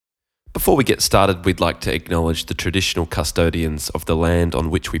Before we get started, we'd like to acknowledge the traditional custodians of the land on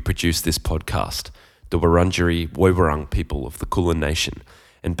which we produce this podcast, the Wurundjeri Woiwurrung people of the Kulin Nation,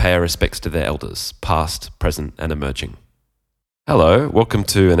 and pay our respects to their elders, past, present, and emerging. Hello, welcome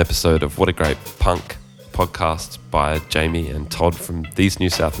to an episode of What a Great Punk podcast by Jamie and Todd from These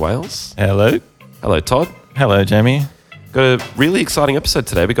New South Wales. Hello. Hello, Todd. Hello, Jamie. Got a really exciting episode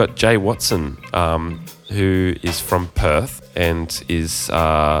today. We got Jay Watson, who is from Perth and is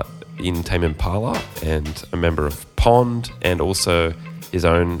in Tame Impala and a member of Pond and also his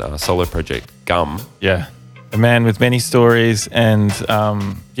own solo project, Gum. Yeah. A man with many stories and,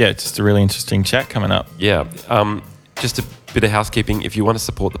 just a really interesting chat coming up. Yeah. Just a bit of housekeeping. If you want to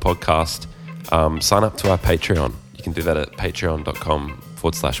support the podcast, sign up to our Patreon. You can do that at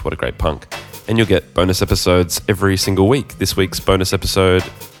patreon.com/whatagreatpunk. And you'll get bonus episodes every single week. This week's bonus episode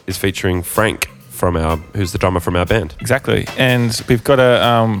is featuring Frank who's the drummer from our band. Exactly. And we've got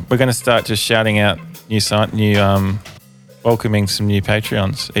we're going to start just shouting out welcoming some new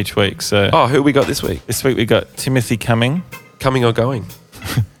Patreons each week. So, who we got this week? This week we got Timothy Coming or going?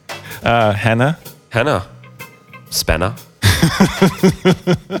 Hannah. Spanner.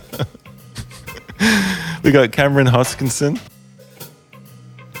 We got Cameron Hoskinson.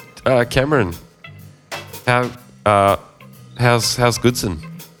 Cameron, how's Goodson?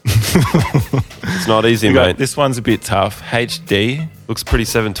 It's not easy, mate. This one's a bit tough. HD. Looks pretty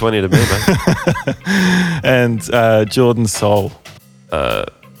 720 to me, mate. And Jordan Soul.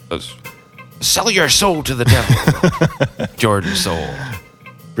 Sell your soul to the devil. Jordan Soul.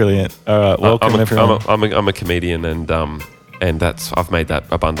 Brilliant. All right, welcome everyone. I'm a comedian, and I've made that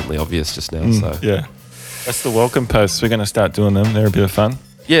abundantly obvious just now. So yeah, that's the welcome posts. We're going to start doing them. They're a bit of fun.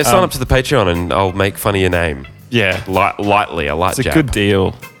 Yeah, sign up to the Patreon, and I'll make fun of your name. Yeah, lightly, a light jab. It's a good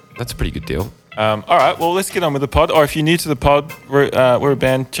deal. That's a pretty good deal. All right, well, let's get on with the pod. Or if you're new to the pod, we're a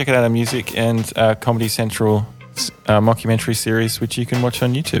band. Check out our music and Comedy Central mockumentary series, which you can watch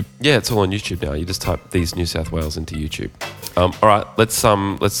on YouTube. Yeah, it's all on YouTube now. You just type These New South Wales into YouTube. All right, let's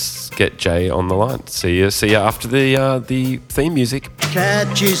get Jay on the line. See you after the theme music.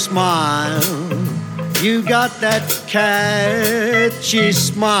 Catchy smile, you got that catchy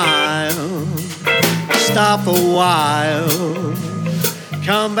smile. Stop a while,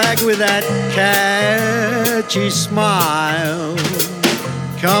 come back with that catchy smile.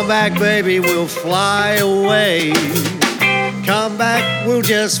 Come back, baby, we'll fly away. Come back, we'll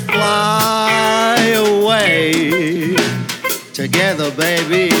just fly away. Together,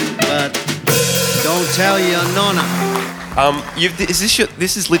 baby, but don't tell your nonna.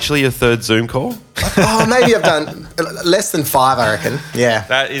 This is literally your third Zoom call? Maybe I've done less than 5, I reckon. Yeah.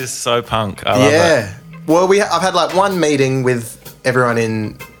 That is so punk. I love that. Well, I've had like one meeting with everyone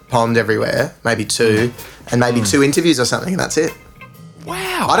in Pond everywhere, maybe 2, and maybe 2 interviews or something, and that's it.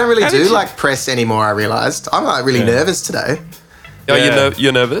 Wow. I don't really do press anymore, I realised. I'm like really nervous today. Oh,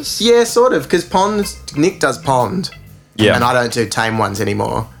 you're nervous? Yeah, sort of, because Nick does Pond. Yeah. And I don't do Tame ones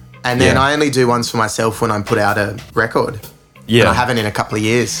anymore. And then I only do ones for myself when I put out a record. Yeah. And I haven't in a couple of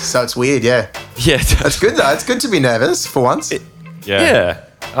years. So it's weird, yeah. Yeah. That's good, though. It's good to be nervous for once. I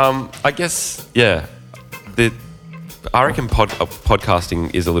guess, yeah. I reckon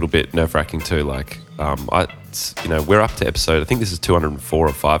podcasting is a little bit nerve-wracking too. Like, we're up to episode, I think this is 204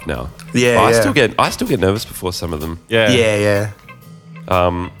 or 5 now. Yeah, I still get nervous before some of them. Yeah.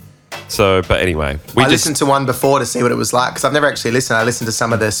 But anyway, I listened to one before to see what it was like because I've never actually listened. I listened to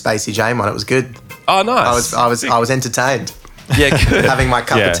some of the Spacey Jane one. It was good. Oh, nice. I was entertained. Yeah, good. Having my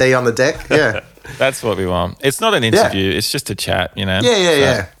cup of tea on the deck. Yeah. That's what we want. It's not an interview. It's just a chat, you know.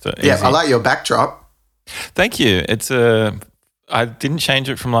 Yeah. I like your backdrop. Thank you. I didn't change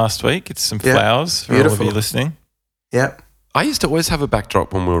it from last week. It's some flowers for all of you listening. Yeah. I used to always have a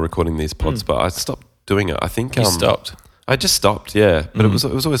backdrop when we were recording these pods, but I stopped doing it. I think you stopped. I just stopped, yeah. But it was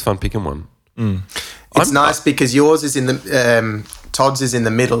always fun picking one. It's nice because yours is in the Todd's is in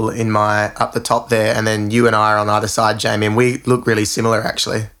the middle in my up the top there, and then you and I are on either side, Jamie, and we look really similar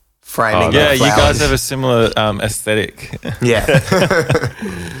actually. Framing. Yeah, you guys have a similar aesthetic. Yeah.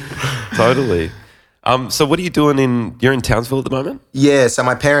 Totally. So what are you doing you're in Townsville at the moment? Yeah, so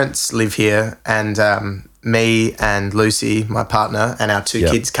my parents live here, and me and Lucy, my partner, and our 2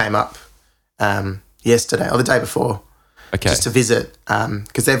 kids came up yesterday or the day before. Okay. Just to visit,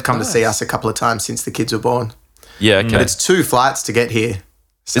 because they've come to see us a couple of times since the kids were born. Yeah, okay. But it's 2 flights to get here.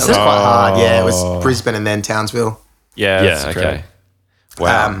 So it was quite hard. Yeah, it was Brisbane and then Townsville. Yeah, okay.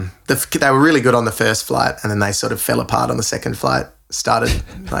 Wow. They were really good on the first flight, and then they sort of fell apart on the second flight. Started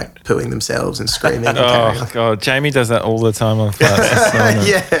like pooing themselves and screaming. Oh God, Jamie does that all the time on flights.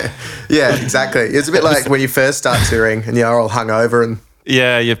 Yeah, exactly. It's a bit like when you first start touring and you're all hungover and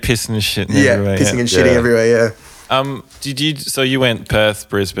Yeah, you're pissing and shitting Yeah, everywhere. pissing and shitting everywhere, So you went Perth,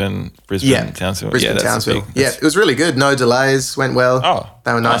 Brisbane, Townsville? Brisbane, that's Townsville. It was really good. No delays, went well. Oh,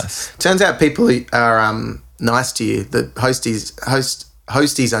 they were nice. Turns out people are nice to you. The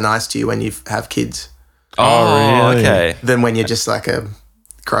hosties are nice to you when you have kids. Oh, really? Okay. Than when you're just like a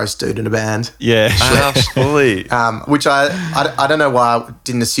gross dude in a band. Yeah. Absolutely. Which I don't know why I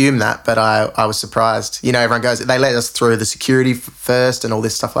didn't assume that, but I was surprised. You know, everyone goes, they let us through the security first and all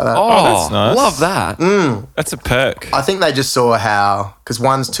this stuff like that. Oh, that's nice. Love that. That's a perk. I think they just saw how, because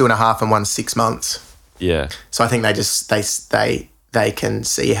one's 2.5 and one's 6 months. Yeah. So I think they just, they can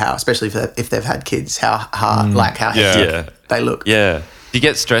see how, especially if they've had kids, how hard, like how hectic they look. Yeah. Do you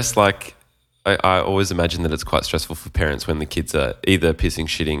get stressed? Like, I always imagine that it's quite stressful for parents when the kids are either pissing,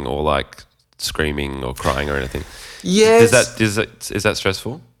 shitting, or like screaming or crying or anything. Yes. Is that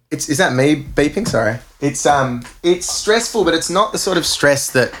stressful? Is that me beeping? Sorry. It's stressful, but it's not the sort of stress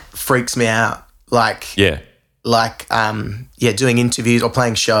that freaks me out. Like doing interviews or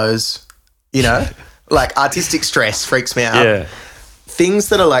playing shows. You know, like artistic stress freaks me out. Yeah. Things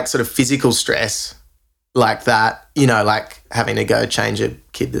that are like sort of physical stress, like that. You know, like having to go change a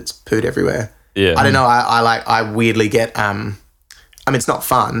kid that's pooed everywhere. Yeah. I don't know. I weirdly get. I mean, it's not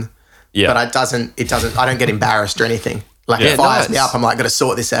fun. Yeah. But I don't get embarrassed or anything. Like it fires me up. I'm like, got to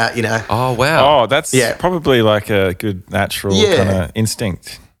sort this out. You know. Oh wow. Oh, that's probably like a good natural kind of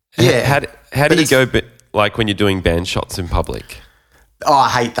instinct. Yeah. How do you go? Like when you're doing band shots in public. Oh, I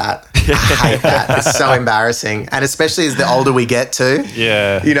hate that. I hate that. It's so embarrassing, and especially as the older we get too.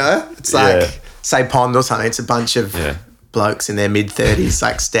 Yeah. You know, it's like say Pond or something. It's a bunch of blokes in their mid-30s,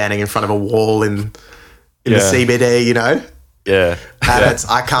 like standing in front of a wall in the CBD. You know. Yeah. And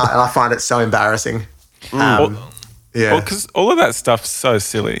I find it so embarrassing. Well, because all of that stuff's so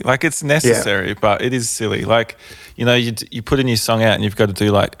silly. Like it's necessary, but it is silly. Like, you know, you put a new song out and you've got to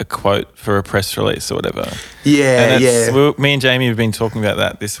do like a quote for a press release or whatever. Yeah, Me and Jamie have been talking about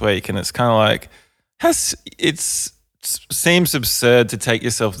that this week, and it's kind of like, it seems absurd to take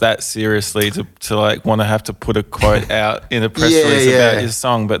yourself that seriously to like want to have to put a quote out in a press release about your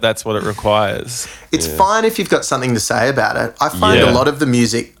song, but that's what it requires. It's fine if you've got something to say about it. I find a lot of the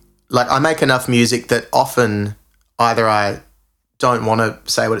music, like I make enough music that often either I don't want to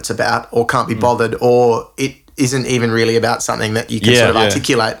say what it's about or can't be bothered, or it isn't even really about something that you can sort of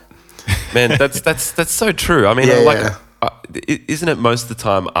articulate. Man, that's so true. I mean, isn't it most of the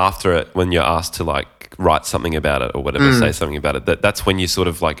time after it when you're asked to like write something about it or whatever, say something about it, that's when you sort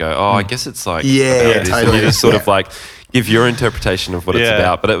of like go, I guess it's like about this. Totally. And you just sort of like give your interpretation of what it's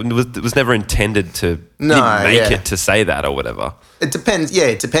about, but it was never intended to make it to say that or whatever. It depends. Yeah,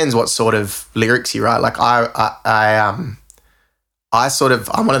 it depends what sort of lyrics you write. Like I'm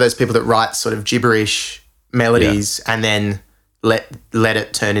one of those people that writes sort of gibberish melodies and then let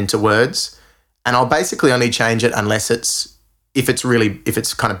it turn into words. And I'll basically only change it if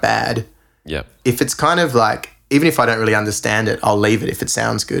it's kind of bad. Yeah. If it's kind of like, even if I don't really understand it, I'll leave it if it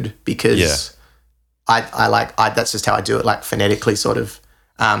sounds good, because that's just how I do it, like phonetically sort of.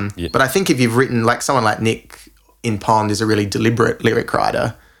 But I think if you've written, like someone like Nick in Pond is a really deliberate lyric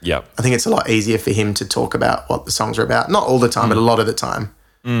writer. Yeah. I think it's a lot easier for him to talk about what the songs are about. Not all the time, but a lot of the time.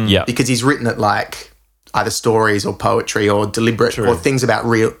 Yeah. Because he's written it like either stories or poetry or deliberate or things about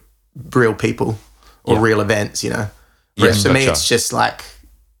real people or real events, you know. Whereas for me, it's just like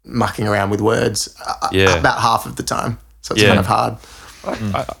mucking around with words about half of the time. So it's kind of hard.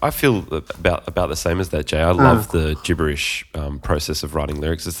 I feel about the same as that, Jay. I love the gibberish process of writing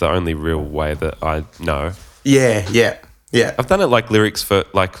lyrics. It's the only real way that I know. Yeah. I've done it like lyrics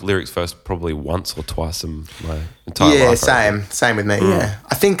first probably once or twice in my entire life. Same with me. Yeah,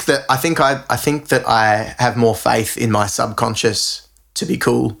 I think that I have more faith in my subconscious to be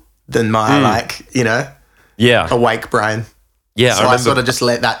cool than my awake brain. Yeah, so I sort of just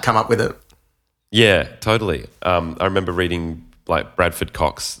let that come up with it. Yeah, totally. I remember reading like Bradford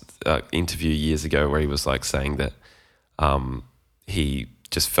Cox interview years ago where he was like saying that he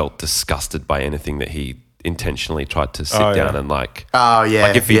just felt disgusted by anything that he intentionally tried to sit down and like. Oh yeah,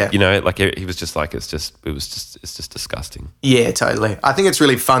 like if he, you know, like he was just like it's just disgusting. Yeah, totally. I think it's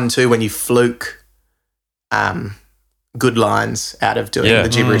really fun too when you fluke good lines out of doing the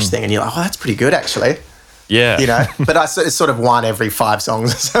gibberish thing, and you're like, oh, that's pretty good actually. Yeah, you know. But it's sort of one every 5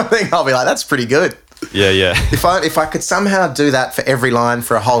 songs or something. I'll be like, that's pretty good. Yeah. If I could somehow do that for every line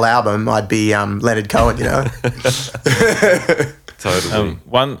for a whole album, I'd be Leonard Cohen, you know. Totally.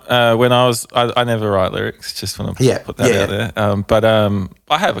 When I never write lyrics, just want to put that out there. But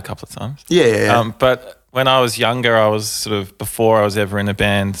I have a couple of times. Yeah. But when I was younger, I was sort of, before I was ever in a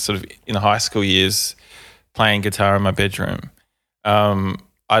band, sort of in high school years, playing guitar in my bedroom.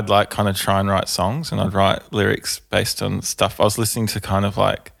 I'd like kind of try and write songs, and I'd write lyrics based on stuff. I was listening to kind of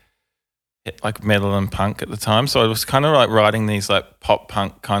like metal and punk at the time. So I was kind of like writing these like pop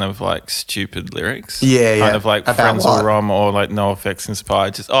punk kind of like stupid lyrics. Yeah, Kind of like About Friends what? or Rom or like NoFX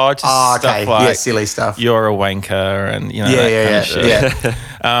inspired. Just Oh, stuff okay. like Yeah, silly stuff. You're a Wanker and, you know, Yeah, that kind yeah, of shit.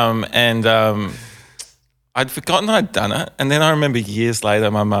 yeah. I'd forgotten I'd done it. And then I remember years later,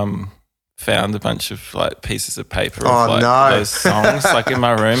 my mum found a bunch of like pieces of paper Oh, of like no. those songs like in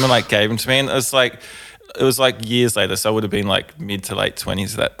my room and like gave them to me. And it was like years later. So I would have been like mid to late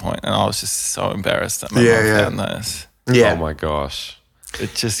 20s at that point. And I was just so embarrassed that my mum found those. Yeah. Oh my gosh.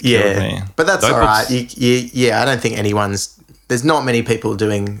 It just killed me. But that's all Notebooks- right. I don't think there's not many people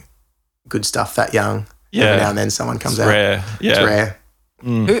doing good stuff that young. Yeah. Every now and then someone comes It's out. rare. Yeah. It's rare.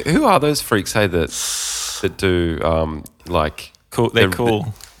 Who are those freaks, hey, that do like Cool. They're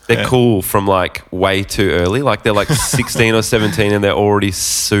cool. They're Yeah. cool from like way too early. Like they're like 16 or 17 and they're already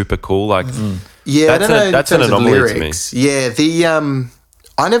super cool. Like Yeah, That's I don't know in that's an terms of anomaly to me. lyrics. Yeah,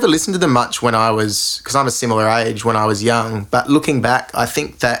 I never listened to them much when I was, because I'm a similar age when I was young. But looking back, I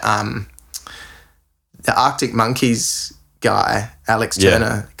think that the Arctic Monkeys guy, Alex Yeah.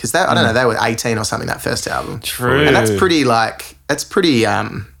 Turner, because I don't know, they were 18 or something that first album. True. And that's pretty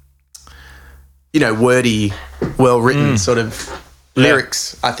wordy, well written sort of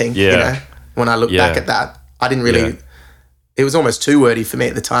lyrics, I think. Yeah. You know, when I look back Yeah. at that, I didn't really. Yeah. It was almost too wordy for me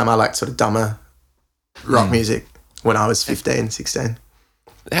at the time. I liked sort of dumber rock music when I was 15, 16.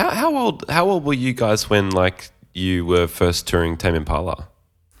 how old were you guys when like you were first touring Tame Impala?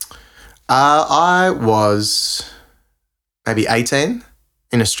 I was maybe 18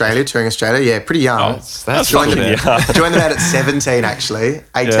 in Australia, touring Australia. Yeah, pretty young. That's joined, fucking them, young. joined them out at 17 actually,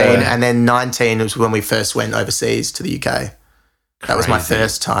 18, Yeah. and then 19 was when we first went overseas to the UK. That was my Crazy.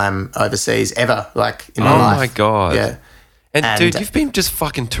 first time overseas ever, like in my Oh life. my God. Yeah. And, And- dude, you've been just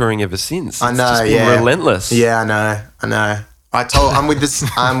fucking touring ever since. I It's know, just been yeah. relentless. Yeah, I know. I'm with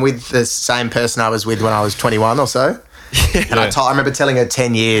the same person I was with when I was 21 or so. And I remember telling her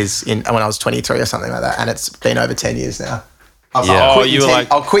 10 years when I was 23 or something like that, and it's been over 10 years now. I was Yeah. like,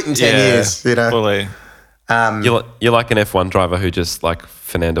 Oh, I'll quit in 10 years, you know. Fully. You're like an F1 driver who just like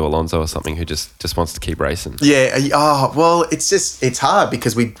Fernando Alonso or something who just wants to keep racing. Yeah. Oh, well, it's hard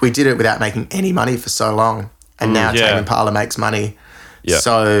because we did it without making any money for so long, and now yeah. Tame Impala makes money. Yeah.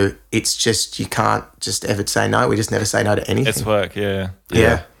 So it's just, you can't just ever say no. We just never say no to anything. It's work, yeah.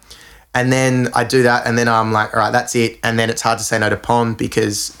 Yeah. And then I do that, and then I'm like, all right, that's it. And then it's hard to say no to Pond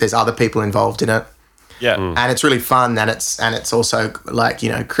because there's other people involved in it. Yeah. And it's really fun, and it's also like, you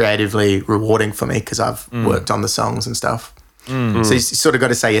know, creatively rewarding for me because I've worked on the songs and stuff. So you sort of got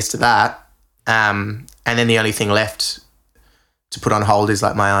to say yes to that. And then the only thing left to put on hold is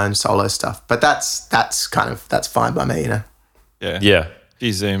like my own solo stuff. But that's fine by me, you know. Yeah. Yeah. A few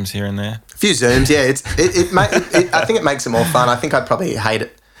Zooms here and there. A few Zooms, yeah. I think it makes it more fun. I think I'd probably hate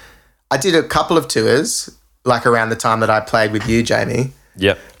it. I did a couple of tours, like around the time that I played with you, Jamie.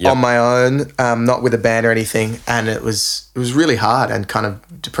 Yep. On my own, not with a band or anything, and it was really hard and kind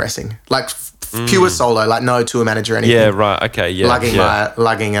of depressing. Like pure solo, like no tour manager or anything. Yeah, right. Okay, yeah. lugging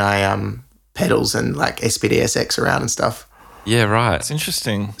yeah. my pedals and like SPDSX around and stuff. Yeah, right. It's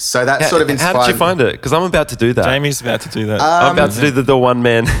interesting. So that sort of inspired. How did you find it? Because I'm about to do that. Jamie's about to do that. I'm about to do the one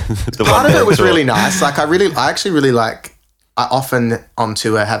man. Part of it was really nice. Like I actually really like. I often on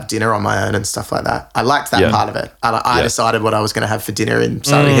tour have dinner on my own and stuff like that. I liked that Yeah. part of it. I Yeah. decided what I was going to have for dinner in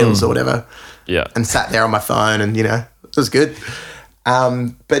Surrey Hills or whatever. Yeah. And sat there on my phone and, you know, it was good.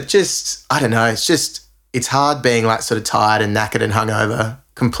 But just, I don't know, it's hard being like sort of tired and knackered and hungover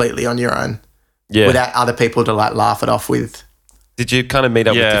completely on your own Yeah. without other people to like laugh it off with. Did you kind of meet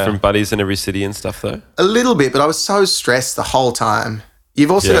up with Yeah. different buddies in every city and stuff though? A little bit, but I was so stressed the whole time. You've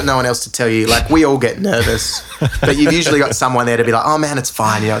also Yeah. got no one else to tell you. Like, we all get nervous, but you've usually got someone there to be like, oh man, it's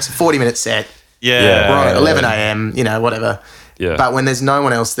fine. You know, it's a 40-minute set. yeah. We're on at yeah. 11 a.m., you know, whatever. Yeah. But when there's no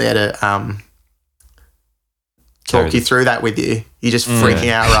one else there to talk Carry you the- through that with you, you're just freaking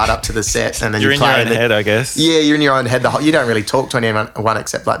out right up to the set, and then You're you in your play own and head, I guess. Yeah, you're in your own head. You don't really talk to anyone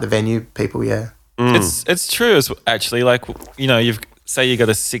except like the venue people. Yeah, It's true as actually, like, you know, say you got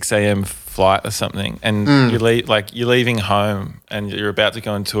a 6 a.m. flight or something, and you're leaving home and you're about to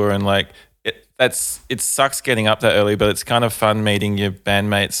go on tour, and like it sucks getting up that early, but it's kind of fun meeting your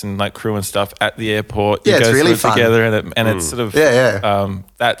bandmates and like crew and stuff at the airport. Yeah, you it's go really through it fun. together, and it's sort of Yeah.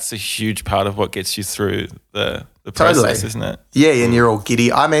 that's a huge part of what gets you through the Totally. process, isn't it? yeah, and you're all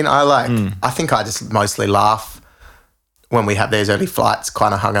giddy. I mean, I think I just mostly laugh when we have those early flights,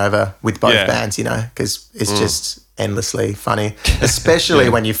 kind of hungover with both Yeah. bands, you know, because it's just endlessly funny, especially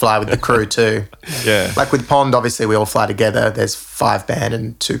when you fly with the crew too. Yeah. Like with Pond, obviously we all fly together. There's 5 band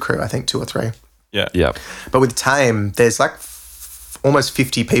and 2 crew, I think 2 or 3. Yeah. Yeah. But with Tame, there's like almost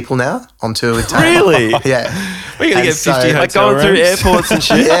 50 people now on tour with Tame. Really? Yeah. We're going to And get 50 so- hotel Like going through rooms. airports and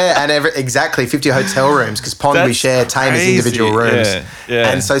shit. Yeah, and exactly 50 hotel rooms because Pond we That's share, Tame as crazy. individual rooms. Yeah, yeah.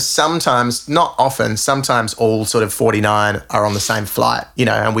 And so sometimes, not often, sometimes all sort of 49 are on the same flight, you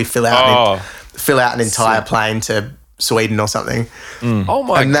know, and we fill out an entire plane to Sweden or something. Oh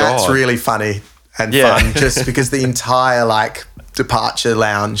my And god. that's really funny and Yeah. fun just because the entire like departure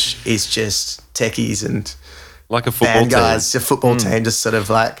lounge is just techies and like a football band team. guys, a football team just sort of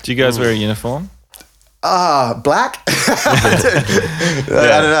like Do you guys wear a uniform? black. I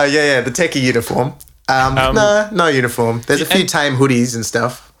don't know. Yeah, the techie uniform. No uniform. There's a few Tame hoodies and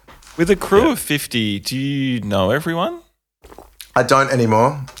stuff. With a crew of 50, do you know everyone? I don't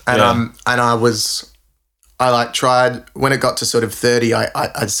anymore, and Yeah. I like tried when it got to sort of 30.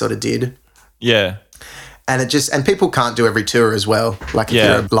 I sort of did, Yeah. and and people can't do every tour as well. Like if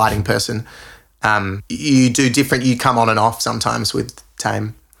Yeah. you're a lighting person, you do different. You come on and off sometimes with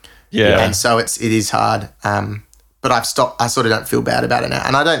Tame. Yeah. And so it is hard. But I've stopped. I sort of don't feel bad about it now,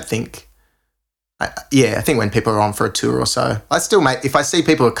 and I don't think. I think when people are on for a tour or so, I still make. If I see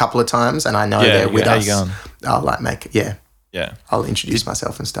people a couple of times and I know they're with how us, you going? I'll like make. Yeah, Yeah. I'll introduce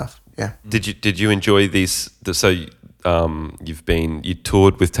myself and stuff. Yeah. Did you enjoy these? So you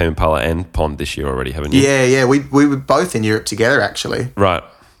toured with Tame Impala and Pond this year already, haven't you? Yeah. We were both in Europe together actually, Right.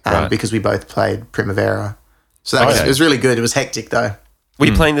 Right. because we both played Primavera. So that Okay. it was really good. It was hectic though. Were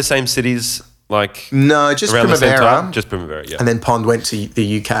you playing the same cities like No, just around the same Primavera. time? Just Primavera, yeah. And then Pond went to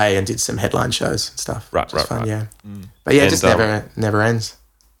the UK and did some headline shows and stuff. Right, which was right, fun, right. Yeah. But yeah, it And, just never ends.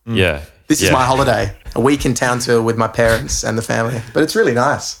 yeah. This is Yeah. my holiday. A week in town tour with my parents and the family. But it's really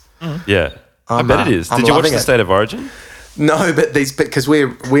nice. Yeah. I bet it is. I'm Did you watch loving the it. State of Origin? No, but because we're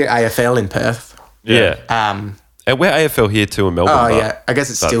AFL in Perth. Yeah. And we're AFL here too in Melbourne. Oh but yeah, I guess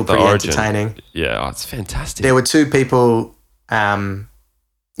it's still the pretty Origin- entertaining. Yeah, it's fantastic. There were 2 people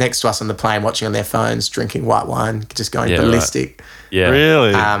next to us on the plane watching on their phones, drinking white wine, just going Yeah, right. ballistic. yeah.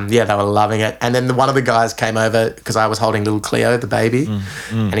 Really? Yeah, they were loving it. And then one of the guys came over because I was holding little Cleo, the baby,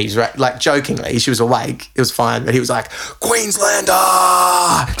 and he was like jokingly, she was awake, it was fine, but he was like, Queenslander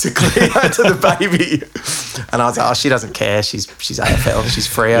to Cleo to the baby. And I was like, oh, she doesn't care. She's AFL. She's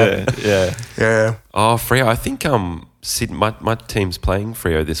Freo. yeah. Oh, Freo. I think my team's playing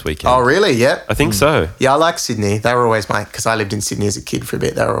Freo this weekend. Oh, really? Yep. I think so. Yeah, I like Sydney. They were always because I lived in Sydney as a kid for a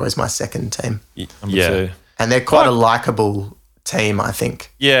bit. They were always my second team. Yeah. So- And they're quite a likeable team, I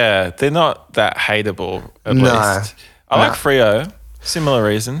think. Yeah, they're not that hateable, at No. least. I like Freo. Similar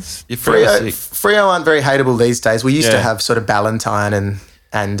reasons. You're Freo sick. Freo aren't very hateable these days. We used to Yeah. have sort of Ballantyne and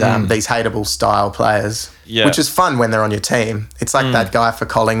these hateable style players, Yeah. which is fun when they're on your team. It's like that guy for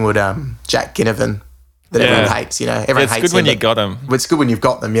Collingwood, Jack Ginnivan, that everyone hates. You know, everyone It's hates good when him, you got them. but it's good when you've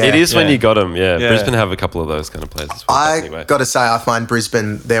got them. Yeah, It is when Yeah. you got them, yeah. Yeah. Brisbane have a couple of those kind of players as well. I anyway. got to say, I find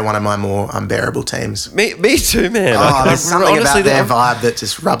Brisbane, they're one of my more unbearable teams. Me too, man. Oh, there's something honestly, about their they're, vibe that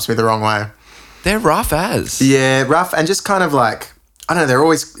just rubs me the wrong way. they're rough as. Yeah, rough and just kind of like, I don't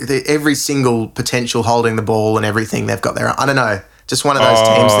know, every single potential holding the ball and everything, they've got their, I don't know, just one of those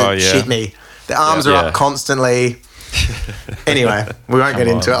teams that yeah. shit me. Their arms are Yeah. up constantly. Anyway, we won't get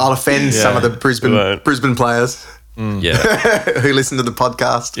into it. I'll offend some of the we won't. Brisbane players Yeah. who listen to the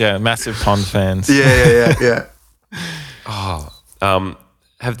podcast. Yeah, massive Pond fans. Yeah.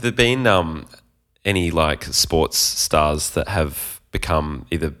 Have there been any like sports stars that have become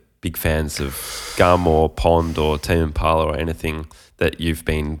either big fans of Gum or Pond or Tame Impala or anything that you've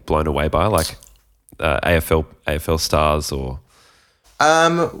been blown away by, like AFL stars or?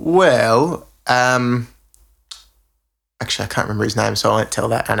 Actually, I can't remember his name, so I won't tell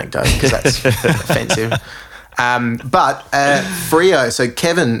that anecdote because that's offensive. But Freo, so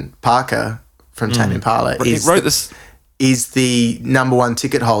Kevin Parker from Tame Impala He wrote this. is the number 1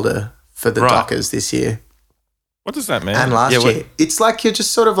 ticket holder for the Right. Dockers this year What does that mean? and last Yeah, what- year. It's like you're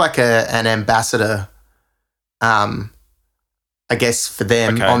just sort of like an ambassador, I guess, for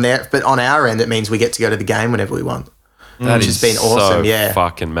them Okay. on there. But on our end, it means we get to go to the game whenever we want. That Which has been awesome, so yeah.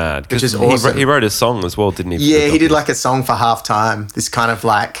 fucking mad. 'Cause Which is he awesome. He wrote a song as well, didn't he? for Yeah, the he did Dockers? like a song for halftime. This kind of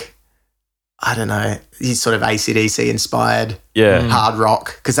like, I don't know, he's sort of AC/DC inspired Yeah. hard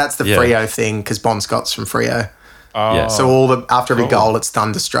rock because that's the Yeah. Freo thing because Bon Scott's from Freo. Oh, Yeah. So after every Cool. goal, it's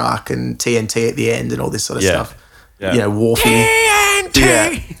Thunderstruck and TNT at the end and all this sort of Yeah. stuff. Yeah. You know, Wharfie.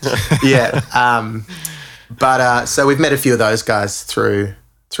 Yeah. But so we've met a few of those guys through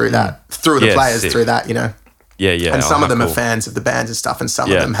that, through the Yeah, players sick. through that, you know. Yeah. And some Oh, of them how are cool. fans of the bands and stuff, and some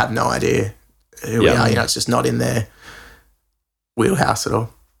Yeah. of them have no idea who we are. You know, it's just not in their wheelhouse at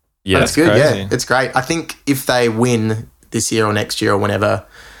all. Yeah, But it's good. crazy. Yeah, it's great. I think if they win this year or next year or whenever,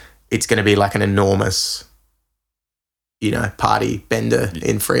 it's going to be like an enormous, party bender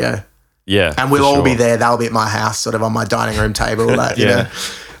in Freo. yeah, And we'll for all be sure. there. They'll be at my house, sort of on my dining room table. Like, Yeah.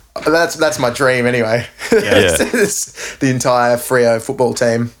 That's my dream anyway. Yeah. It's the entire Freo football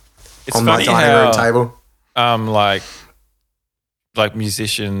team It's on my funny dining room how, table. like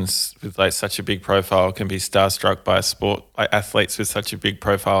musicians with like such a big profile can be starstruck by a sport, like athletes with such a big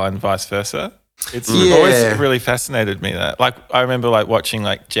profile and vice versa. It's Yeah. always really fascinated me that. Like I remember like watching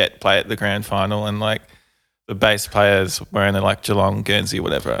like Jet play at the grand final and like the bass players wearing a like Geelong Guernsey or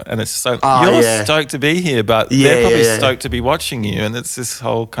whatever. And it's so Oh, you're yeah. stoked to be here, but Yeah, they're probably yeah. stoked to be watching you. And it's this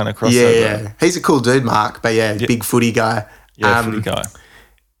whole kind of crossover. Yeah. He's a cool dude, Mark. But yeah, big footy guy. Yeah, footy guy.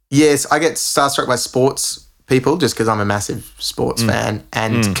 Yes, I get starstruck by sports people just because I'm a massive sports fan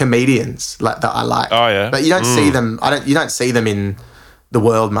and comedians like that I like. Oh, yeah. But you don't see them. You don't see them in the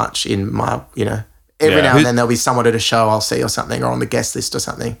world much. In my, every Yeah. now and then there'll be someone at a show I'll see or something, or on the guest list or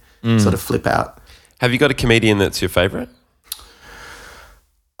something. Sort of flip out. Have you got a comedian that's your favourite?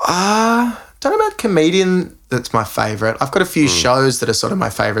 Don't know about comedian that's my favorite. I've got a few shows that are sort of my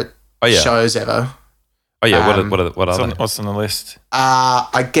favorite Oh, yeah. shows ever. Oh yeah, what are What's they? what's on the list?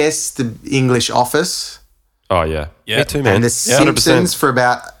 I guess the English Office Oh yeah, Yeah. me too, man. and the 100%. Simpsons for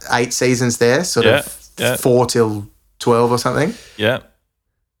about 8 seasons there, sort Yeah, of yeah. 4 till 12 or something. Yeah.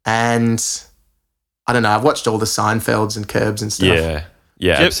 And I don't know, I've watched all the Seinfelds and Curbs and stuff. Yeah,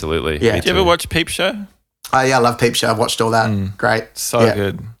 yeah, Yep. absolutely. Yeah. Me Did you ever too. watch Peep Show? Oh, yeah, I love Peep Show. I've watched all that. Great. So yeah.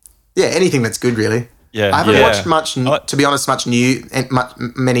 good. Yeah, anything that's good, really. Yeah. I haven't yeah. watched much, like- to be honest, much new, and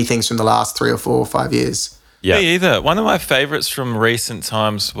many things from the last 3 or 4 or 5 years. Yeah, Me either. One of my favorites from recent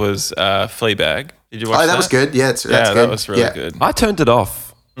times was Fleabag. Did you watch Oh, that? that was good. Yeah, that's Yeah, good. that was really Yeah. good. I turned it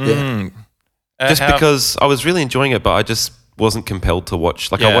off Yeah. just because I was really enjoying it, but I just wasn't compelled to watch.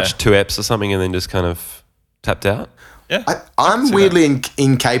 Like I Yeah. watched 2 eps or something, and then just kind of tapped out. Yeah. I'm see weirdly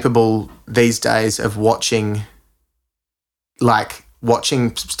incapable these days of watching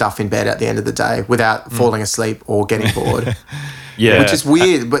stuff in bed at the end of the day without falling asleep or getting bored, Yeah, which is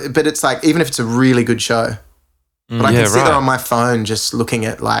weird. But it's like, even if it's a really good show, but I Yeah, can sit there right. on my phone just looking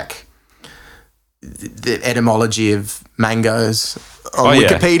at like the etymology of mangoes on Oh, yeah.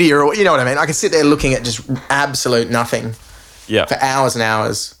 Wikipedia, or you know what I mean. I can sit there looking at just absolute nothing yeah. for hours and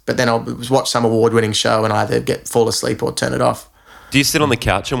hours, but then I'll watch some award-winning show and either fall asleep or turn it off. Do you sit on the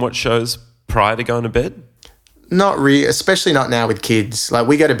couch and watch shows prior to going to bed? Not really, especially not now with kids. Like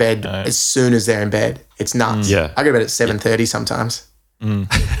we go to bed as soon as they're in bed. It's nuts. Yeah. I go to bed at 7:30 sometimes, and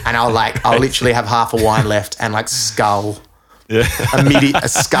I'll literally have half a wine left and like scull Yeah. a midi of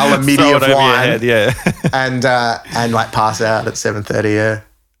Throw it wine, over your head, yeah. and like pass out at 7:30. Yeah.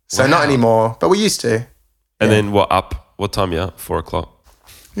 So not Wow. anymore, but we used to. And then what time are you up? 4 o'clock?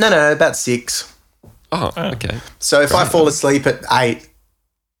 No, about 6. Oh, okay. So if I fall asleep at 8,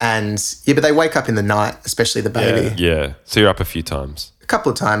 but they wake up in the night, especially the baby. Yeah. So you're up a few times. A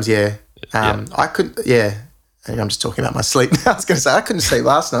couple of times, yeah. I could, yeah. I think I'm just talking about my sleep now. I was going to say, I couldn't sleep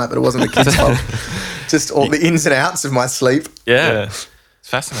last night, but it wasn't the kids' fault. Just all the ins and outs of my sleep. Yeah. It's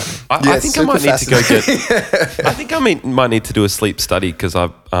fascinating. I think I super might need to go fascinating. I think I might need to do a sleep study because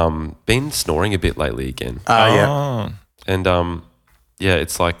I've been snoring a bit lately again. Yeah. Oh. And yeah,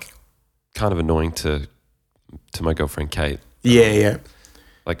 it's like kind of annoying to my girlfriend Kate. Yeah.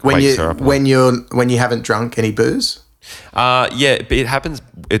 Like When wakes her up. when you haven't drunk any booze. Yeah, but it happens.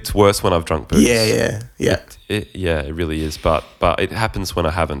 It's worse when I've drunk booze. Yeah. It really is. But it happens when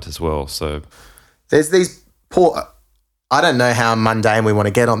I haven't as well. So There's these poor. I don't know how mundane we want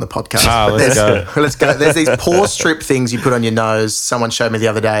to get on the podcast. but let's there's- let's go. There's these paw strip things you put on your nose. Someone showed me the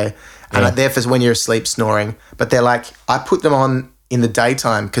other day, and like they're for when you're asleep snoring. But they're like, I put them on in the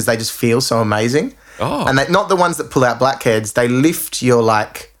daytime because they just feel so amazing. Oh. And they not the ones that pull out blackheads. They lift your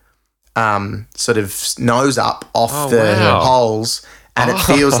like sort of nose up off the wow. holes. And it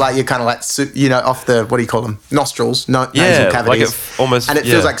feels like you're kind of like, off the, what do you call them? Nostrils, nasal cavities. like it almost. And it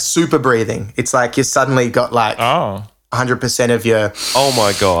yeah. feels like super breathing. It's like you suddenly got like Oh. 100% of your. Oh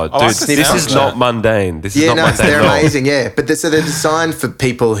my god, I dude! like the This sound is of not that. mundane. This is Yeah, not no, mundane. they're at all. amazing. Yeah, but so they're designed for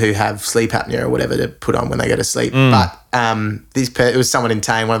people who have sleep apnea or whatever to put on when they go to sleep. But it was someone in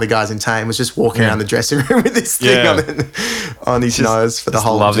Tame. One of the guys in Tame was just walking around the dressing room with this thing Yeah. on his nose for the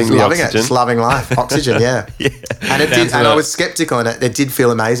whole. loving just the loving oxygen. it, just loving life, oxygen. Yeah, and it Down did. to And I the- was skeptical, and it did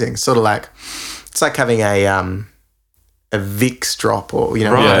feel amazing. Sort of like it's like having a a Vicks drop or one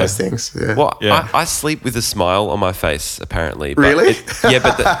Right. of those things. Yeah. Well, Yeah. I sleep with a smile on my face, apparently. But Really?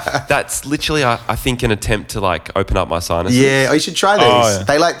 but that's literally, I think, an attempt to like open up my sinuses. Yeah, oh, you should try these. Oh,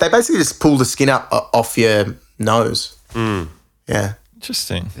 yeah. They basically just pull the skin up off your nose. Yeah,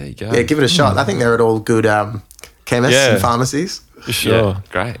 Interesting. There you go. yeah. Give it a shot. I think they're at all good chemists Yeah. and pharmacies. For sure. Yeah,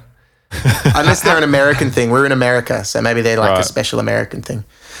 great. Unless they're an American thing. We're in America, so maybe they're like a Right. special American thing.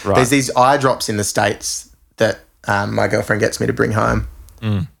 Right. There's these eye drops in the States that my girlfriend gets me to bring home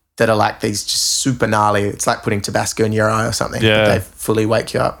that are like these just super gnarly. It's like putting Tabasco in your eye or something. Yeah. But they fully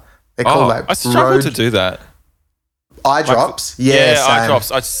wake you up. They're called like I struggle road to do that. eye drops. Yeah, eye same.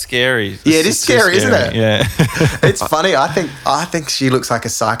 drops. It's scary. Yeah, it It's is too scary, isn't it? Yeah. It's funny. I think she looks like a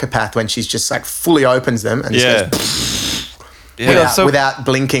psychopath when she's just like fully opens them and yeah. just goes Yeah. So without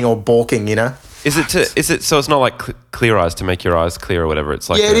blinking or balking, is it so it's not like clear eyes to make your eyes clear or whatever? It's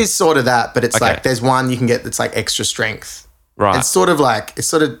like Yeah, it is sort of that, but it's Okay. like there's one you can get that's like extra strength. right. It's sort of like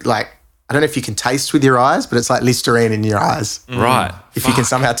I don't know if you can taste with your eyes, but it's like Listerine in your eyes. right. If you can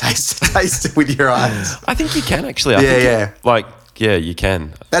somehow taste it with your eyes. I think you can actually. Yeah, yeah. You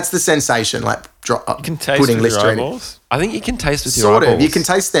can. That's the sensation, like You can taste putting with your Listerine. eyeballs. I think you can taste with your Sort eyeballs. of. You can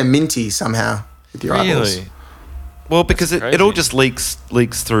taste their minty somehow with your eyeballs. Really? Well, because it all crazy. just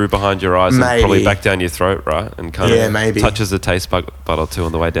leaks through behind your eyes and Maybe. probably back down your throat, right? And kind Yeah, of maybe. touches a taste bud or two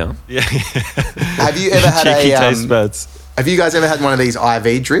on the way down. Yeah. Have you ever had Cheeky a taste buds. have you guys ever had one of these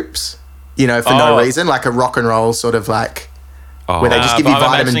IV drips? For no reason, like a rock and roll sort of like Oh, where they just give but you I'm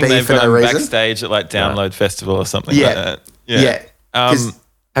vitamin imagining B they've for got no them reason. backstage at like Download Festival or something Yeah. like that. Yeah. 'Cause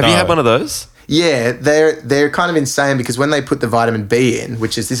have you no. had one of those? Yeah, they're kind of insane because when they put the vitamin B in,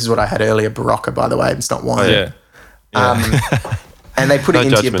 this is what I had earlier, Barocca, by the way, it's not wine. Yeah. And they put No it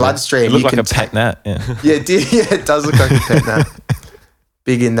into your judgment. bloodstream. It looked you like can a pet nat. Yeah. Yeah, it does look like a pet nat.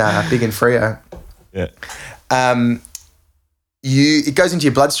 Big in Frio. Yeah. It goes into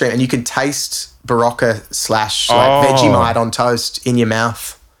your bloodstream and you can taste Barocca / Oh. Vegemite on toast in your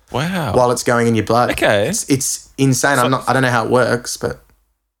mouth Wow. while it's going in your blood. Okay. It's insane. I don't know how it works, but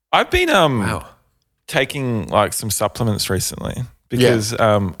I've been Wow. taking like some supplements recently because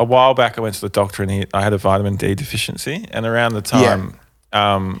a while back I went to the doctor and I had a vitamin D deficiency, and around the time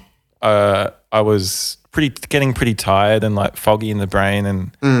I was getting pretty tired and like foggy in the brain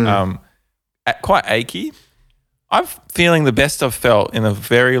and quite achy. I'm feeling the best I've felt in a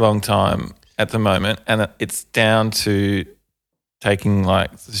very long time at the moment, and it's down to taking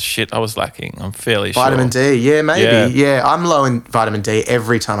like the shit I was lacking. I'm fairly vitamin sure. D, yeah, maybe. Yeah. Yeah, I'm low in vitamin D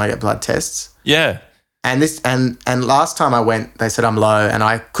every time I get blood tests. Yeah. And last time I went, they said I'm low and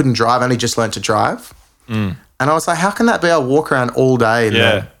I couldn't drive. I only just learned to drive. And I was like, how can that be? I walk around all day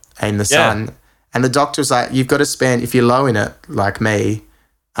in the sun. And the doctor was like, you've got to spend, if you're low in it, like me,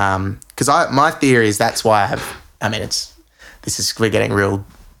 because my theory is that's why we're getting real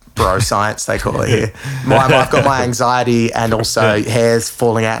bro science, they call it here. I've got my anxiety and also hairs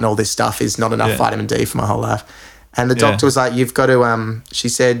falling out and all this stuff is not enough vitamin D for my whole life. And the doctor was like, you've got to, she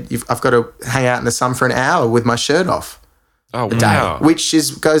said, I've got to hang out in the sun for an hour with my shirt off Oh, a day, wow. which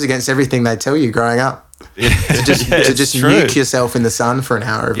goes against everything they tell you growing up. To just it's true. nuke yourself in the sun for an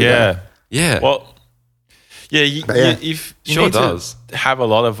hour every day. Yeah. Yeah. Well, yeah, you Sure need does. to have a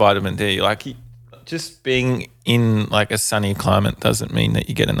lot of vitamin D. Like just being in like a sunny climate doesn't mean that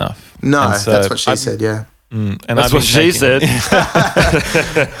you get enough. No, And so that's what she I've- said, yeah. And That's I've what been she taking- said.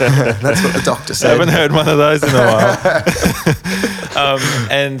 That's what the doctor I said. haven't heard one of those in a while.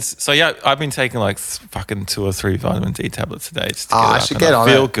 And so yeah, I've been taking like fucking 2 or 3 vitamin D tablets a day just to get I it up, should and get on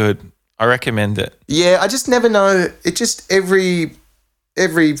feel it. good. I recommend it. Yeah, I just never know. It just every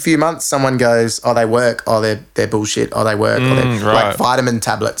few months someone goes, oh, they work, oh, they're bullshit, oh, they work, or they're right. like vitamin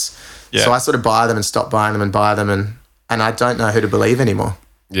tablets. Yeah. So I sort of buy them and stop buying them and buy them and I don't know who to believe anymore.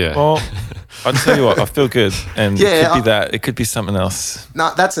 Yeah. Well, I'll tell you what, I feel good, and Yeah, it could be that. It could be something else.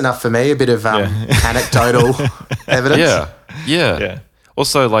 No, that's enough for me. A bit of anecdotal evidence. yeah. Yeah. Yeah.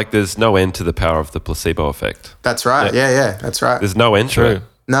 Also, like, there's no end to the power of the placebo effect. That's right. Yeah, that's right. There's no end to True. it.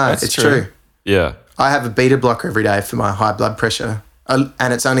 No, That's it's true. true. Yeah. I have a beta blocker every day for my high blood pressure, and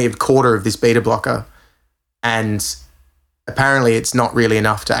it's only a quarter of this beta blocker, and apparently it's not really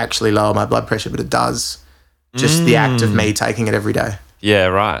enough to actually lower my blood pressure, but it does. Just the act of me taking it every day, Yeah,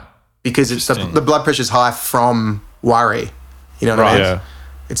 right. because it's the blood pressure's high from worry. You know what I mean? Yeah.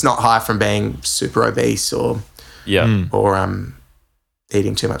 It's not high from being super obese or Yeah.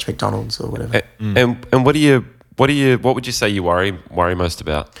 eating too much McDonald's or whatever. And what would you say you worry most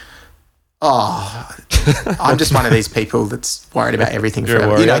about? Oh, I'm just one of these people that's worried about everything You're a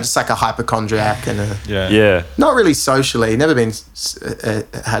forever. You know, worrier? just like a hypochondriac and Yeah. Yeah. not really socially, never been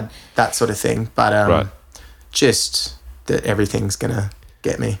had that sort of thing, but Right. just that everything's gonna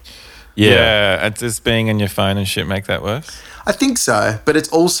get me. Yeah. And does being on your phone and shit make that worse? I think so, but it's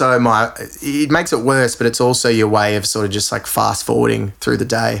also it makes it worse, but it's also your way of sort of just like fast forwarding through the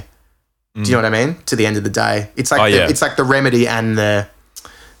day. Do you know what I mean? To the end of the day. It's like it's like the remedy and the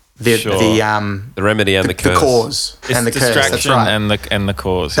remedy and the curse. The cause It's and the curse. distraction That's right. and the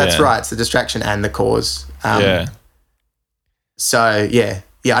cause. That's right. It's the distraction and the cause. So yeah,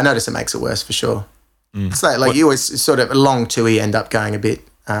 I notice it makes it worse for sure. It's like you always sort of long to end up going a bit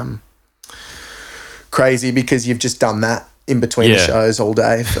crazy because you've just done that in between the shows all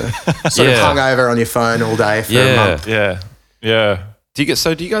day for sort of hung over on your phone all day for a month. Yeah. Do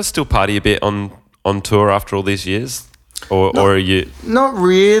you guys still party a bit on tour after all these years, or are you? Not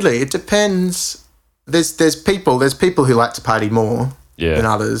really. It depends. There's people who like to party more than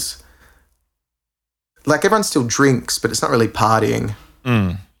others. Like everyone still drinks, but it's not really partying.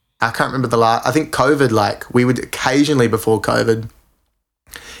 I can't remember I think COVID, like we would occasionally before COVID,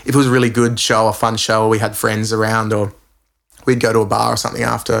 if it was a really good show, a fun show, or we had friends around, or we'd go to a bar or something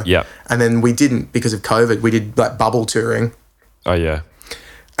after. Yeah. And then we didn't because of COVID. We did like bubble touring. Oh yeah.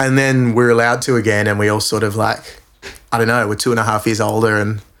 And then we're allowed to again, and we all sort of like, I don't know, we're 2.5 years older,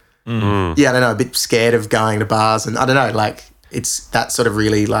 and I don't know, a bit scared of going to bars, and I don't know, like it's that sort of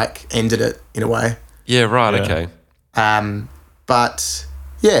really like ended it in a way. Yeah. Right. Okay. But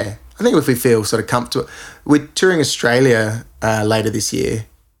yeah, I think if we feel sort of comfortable, we're touring Australia later this year,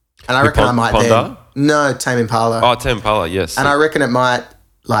 and I reckon I might Ponder? No, Tame Impala. Oh, Tame Impala. Yes. And I reckon it might,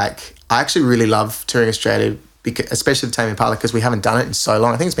 like, I actually really love touring Australia, especially the Tame Impala, because we haven't done it in so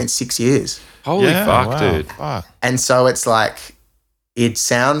long. I think it's been 6 years. Holy fuck, dude. Fuck. And so it's like, it's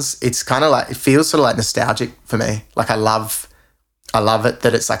kind of like, it feels sort of like nostalgic for me. Like I love it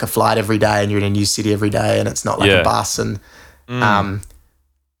that it's like a flight every day and you're in a new city every day and it's not like a bus. And I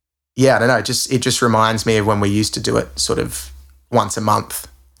don't know, it just reminds me of when we used to do it sort of once a month.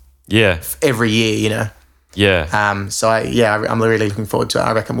 Yeah. Every year, you know. Yeah. I'm really looking forward to it.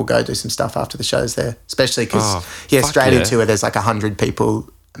 I reckon we'll go do some stuff after the shows there, especially because Australia tour, there's like 100 people,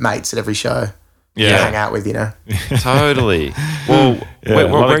 mates at every show. To hang out with, you know. Totally. Well,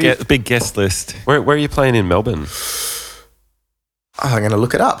 big guest list. Where are you playing in Melbourne? I'm going to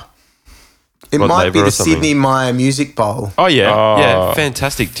look it up. It Rod might Laver be or the something? Sydney Myer Music Bowl, Oh yeah. Yeah.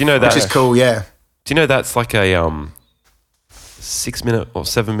 Fantastic. Do you know that? which is cool. Yeah. Do you know that's like a 6-minute or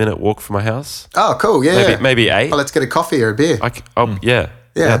 7-minute walk from my house? Oh, cool. Yeah. Maybe 8. Well, let's get a coffee or a beer. Yeah.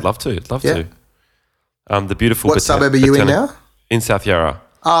 Yeah. I'd love to. Yeah. The beautiful. What suburb are you in now? In South Yarra.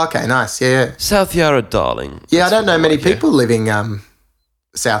 Oh, okay. Nice. Yeah. South Yarra, darling. Yeah. I That's don't know what many like, yeah. people living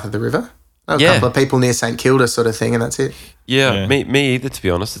south of the river. I know a couple of people near St Kilda sort of thing, and that's it. Yeah. Me either, to be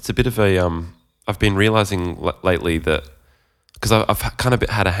honest. It's a bit of a I've been realizing lately that because I've kind of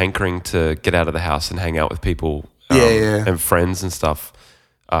had a hankering to get out of the house and hang out with people and friends and stuff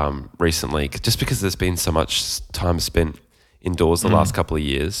recently, just because there's been so much time spent indoors the last couple of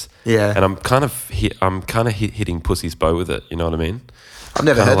years. Yeah. And I'm kind of hitting pussy's bow with it. You know what I mean? I've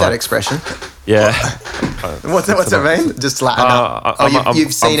never heard that expression. Yeah. What's it mean? Just like,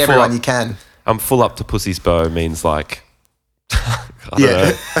 you've seen everyone you can. I'm full up to pussy's bow means like, I don't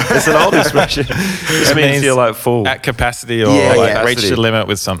know. It's an old expression. It means you're like full. At capacity or reach the limit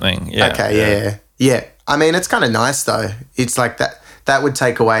with something. Yeah. Okay, yeah. I mean, it's kind of nice though. It's like that would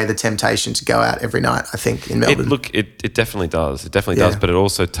take away the temptation to go out every night, I think, in Melbourne. It definitely does. It definitely does, but it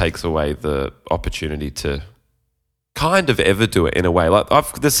also takes away the opportunity to kind of ever do it in a way. Like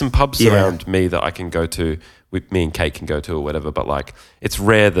there's some pubs around me that I can go to, me and Kate can go to or whatever, but like it's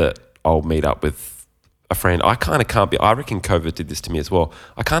rare that I'll meet up with a friend. I kind of can't be, I reckon COVID did this to me as well.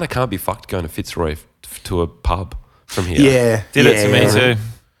 I kind of can't be fucked going to Fitzroy to a pub from here. Yeah. Did it to me too.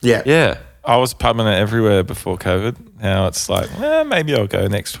 Yeah. Yeah. I was pubbing it everywhere before COVID. Now it's like, maybe I'll go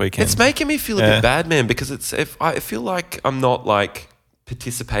next weekend. It's making me feel a bit bad, man, because I feel like I'm not like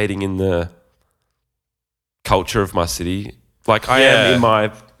participating in the culture of my city. Like I am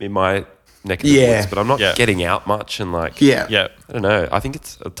in my neck of the woods, but I'm not getting out much and like I don't know. I think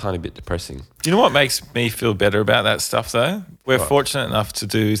it's a tiny bit depressing. You know what makes me feel better about that stuff though? We're fortunate enough to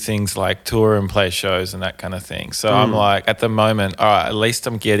do things like tour and play shows and that kind of thing. So I'm like, at the moment, all right, at least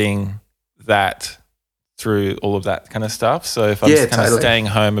I'm getting that through all of that kind of stuff. So if I'm just kind of staying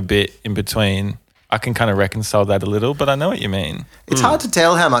home a bit in between, I can kind of reconcile that a little, but I know what you mean. It's hard to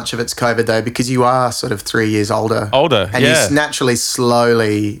tell how much of it's COVID though, because you are sort of 3 years older. And you naturally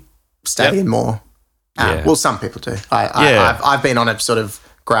slowly stay in more. Well, some people do. I've been on a sort of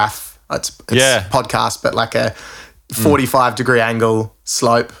graph. It's podcast, but like a 45-degree angle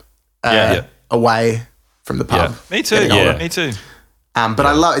slope away from the pub. Me too. Me too. But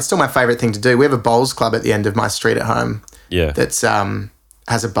I love. It's still my favourite thing to do. We have a bowls club at the end of my street at home, Yeah. that's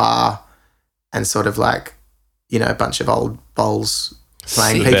has a bar and sort of like, you know, a bunch of old bowls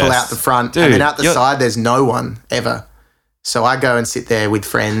playing, Sick. people Best. out the front, Dude, and then out the you're- side there's no one ever. So I go and sit there with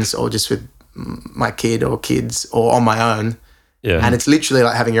friends or just with my kid or kids or on my own. Yeah. And it's literally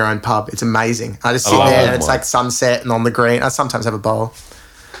like having your own pub. It's amazing. I just sit love there it. and it's like sunset and on the green. I sometimes have a bowl.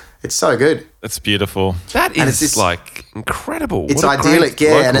 It's so good. That's beautiful. That and is it's just- like incredible. It's What a idyllic, great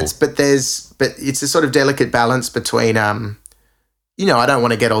yeah. And local. but it's a sort of delicate balance between, you know, I don't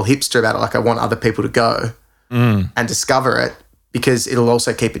want to get all hipster about it. Like I want other people to go and discover it because it'll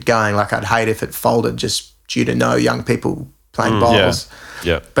also keep it going. Like I'd hate if it folded just due to no young people playing bowls.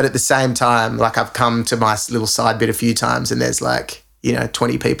 Yeah. But at the same time, like I've come to my little side bit a few times and there's like, you know,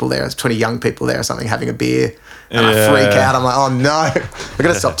 20 people there, 20 young people there or something having a beer. And I freak out. I'm like, oh no, I've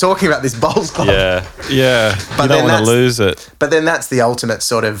got to stop talking about this bowls club. Yeah. Yeah, But you then don't want that's- to lose it. But then that's the ultimate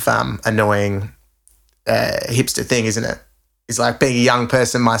sort of annoying hipster thing, isn't it? It's like being a young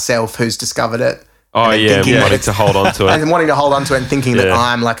person myself who's discovered it. Oh, and then yeah. thinking that Wanting it's- to hold on to it. And wanting to hold on to it and thinking that Yeah.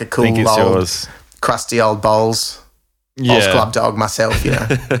 I'm like a cool Think it's old yours. crusty old bowls club dog myself, you know.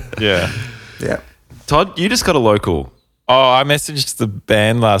 Yeah. Yeah. Todd, you just got a local. Oh, I messaged the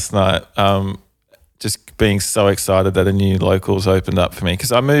band last night, just being so excited that a new locals opened up for me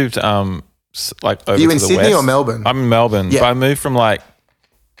because I moved like over You to in the Sydney west. or Melbourne? I'm in Melbourne, Yeah. but I moved from like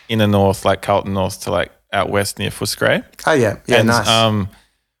inner north, like Carlton North, to like out west near Footscray. Oh yeah. Yeah, And, nice.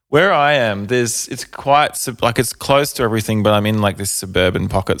 where I am, it's quite like it's close to everything, but I'm in like this suburban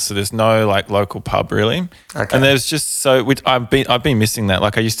pocket, so there's no like local pub really. Okay. And there's just I've been missing that.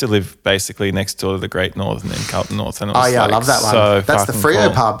 Like I used to live basically next door to the Great Northern in Carlton North, and it Oh was yeah, like I love that one. so That's the fucking Frio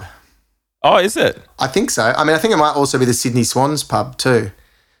cool. pub. Oh, is it? I think so. I mean, I think it might also be the Sydney Swans pub too.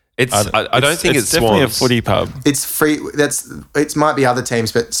 It's. I don't think it's definitely Swans. a footy pub. It's free. It might be other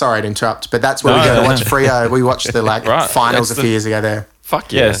teams, but sorry to interrupt. But that's where we No, go to no, watch no. Frio. We watched the like Right. finals That's a few years ago there.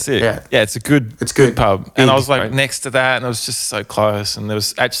 Fuck Yeah, yeah. sick. Yeah. Yeah, it's a good good. pub. Big. And I was like Right. next to that and it was just so close. And there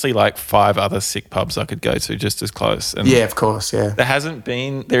was actually like 5 other sick pubs I could go to just as close. And Yeah, of course. Yeah.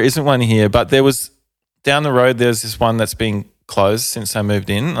 there isn't one here, but there was down the road, there's this one that's been closed since I moved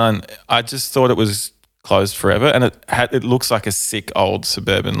in. And I just thought it was closed forever. And it looks like a sick old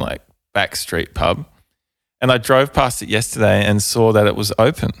suburban like back street pub. And I drove past it yesterday and saw that it was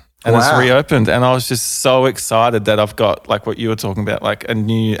open. And Wow. it's reopened, and I was just so excited that I've got like what you were talking about, like a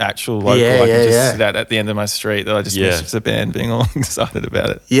new actual local. Yeah, I can yeah, just yeah. sit at the end of my street that I just Yeah. messaged the band, being all excited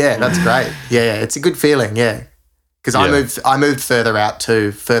about it. Yeah, that's great. Yeah, it's a good feeling. Yeah, because Yeah. I moved further out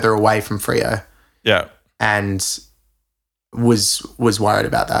too, further away from Frio, Yeah, and was worried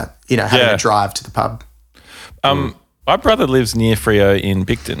about that. You know, having Yeah. to drive to the pub. my brother lives near Freo in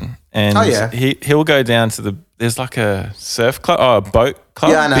Bicton, and Oh, yeah. he'll go down to there's like a surf club, a boat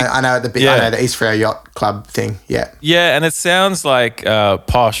club. Yeah, I know. Bic- I know Yeah. I know the East Frio Yacht Club thing. Yeah. Yeah, and it sounds like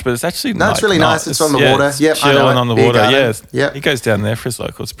posh, but it's actually No, it's really nice. It's on the water. it's Yep, I know chilling it. on the Beer water. garden. Yeah, Yep. He goes down there for his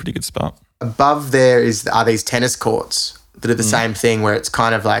local. It's a pretty good spot. Above there are these tennis courts that are the same thing, where it's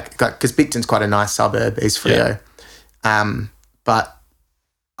kind of like because Bicton's quite a nice suburb, East Frio, but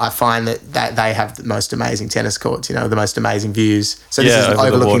I find that they have the most amazing tennis courts. You know, the most amazing views. So this Yeah, is over the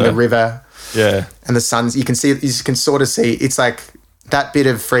overlooking the water. river Yeah, and the suns. You can sort of see. It's like that bit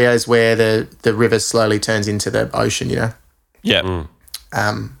of Frio's where the river slowly turns into the ocean. You know, yeah,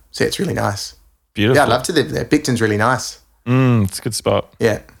 so it's really nice. beautiful. Yeah, I'd love to live there. Bicton's really nice. It's a good spot.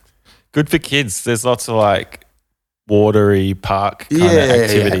 Yeah. Good for kids. There's lots of like watery park kind Yeah, of yeah.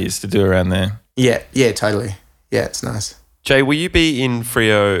 activities to do around there. Yeah, totally. Yeah, it's nice. Jay, will you be in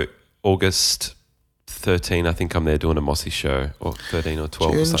Frio August 13? I think I'm there doing a Mossy show, or 13 or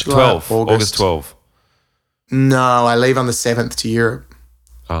 12. June, or something. July, 12. August. August 12. No, I leave on the 7th to Europe.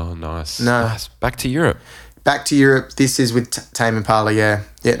 Oh, nice. No. Nice. Back to Europe. Back to Europe. This is with Tame Impala. Yeah,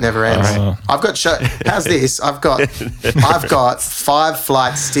 it never ends. Oh. I've got how's this? I've got 5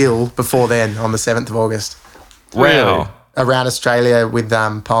 flights still before then on the 7th of August Wow. around Australia with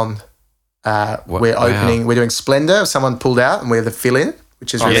Pond. We're opening. We're doing Splendor. Someone pulled out, and we're the fill-in,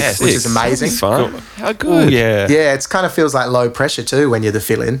 which is really, yes. which is That'll be amazing. fun. How Oh good. yeah, Yeah, it's kind of feels like low pressure too when you're the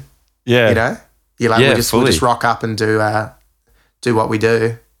fill-in. yeah. You know, you're like Yeah, we'll just fully. rock up and do what we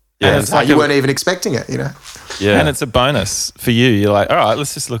do. Yeah. And it's like you a- weren't even expecting it. You know. Yeah. And it's a bonus for you. You're like, all right,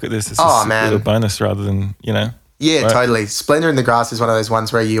 let's just look at this. It's Oh, a man. little bonus rather than Yeah, Right. totally. Splendor in the Grass is one of those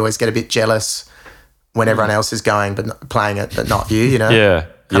ones where you always get a bit jealous when everyone else is going but not, playing it, but not you. You know. yeah.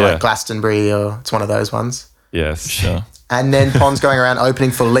 Kind of Yeah. like Glastonbury, or it's one of those ones. Yes. sure. And then Pond's going around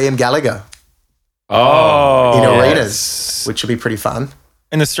opening for Liam Gallagher Oh, in yes. arenas, which will be pretty fun.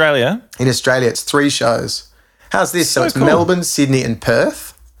 in Australia. In Australia, it's 3 shows. How's this? So it's cool. Melbourne, Sydney, and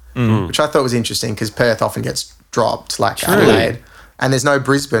Perth, which I thought was interesting because Perth often gets dropped, like Truly. Adelaide, and there's no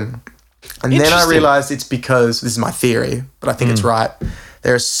Brisbane. And then I Interesting. realised it's because, this is my theory, but I think it's right,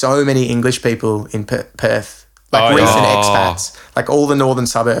 there are so many English people in Perth, like Oh, yeah. recent Oh. expats. Like all the northern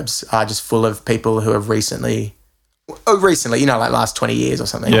suburbs are just full of people who have recently, like last 20 years or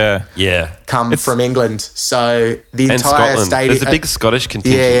something, Yeah. Yeah. come from England. So the And entire Scotland. stadium... There's a big Scottish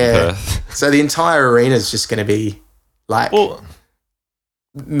contingent in Perth. So the entire arena is just going to be like Well,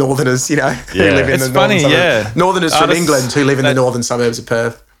 northerners, who Yeah. live in It's the funny, northern yeah. suburbs. Northerners from Artists England who live in the that- northern suburbs of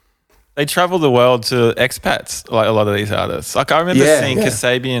Perth. they travel the world to expats, like a lot of these artists. Like I remember Yeah, seeing yeah.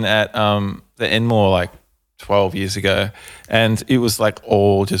 Kasabian at the Enmore like 12 years ago, and it was like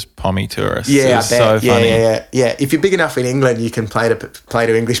all just pommy tourists. It Yeah, I was bet. so Yeah, funny. yeah. If you're big enough in England, you can play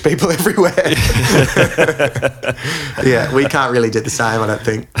to English people everywhere. Yeah, we can't really do the same, I don't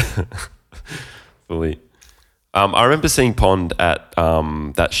think. Fully. I remember seeing Pond at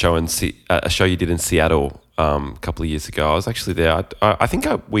that show a show you did in Seattle a couple of years ago. I was actually there. I think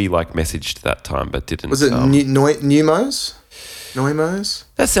we like messaged that time, but didn't. Was it Neumos? Neumos?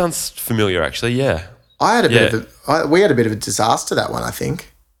 That sounds familiar, actually. Yeah. I had we had a bit of a disaster that one, I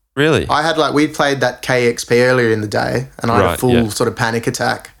think. Really? I had we played that KXP earlier in the day, and I had a Right, full yeah. sort of panic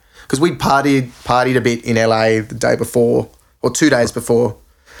attack because we partied a bit in LA the day before or 2 days before.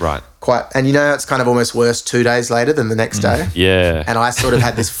 Right. And it's kind of almost worse 2 days later than the next day. Yeah. And I sort of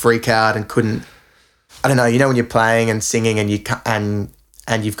had this freak out and couldn't. I don't know. When you're playing and singing and you've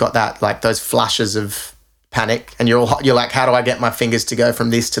got that like those flashes of panic, and you're like, how do I get my fingers to go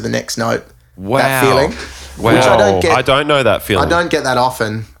from this to the next note? Wow. That feeling. Wow. Which I don't get. I don't know that feeling. I don't get that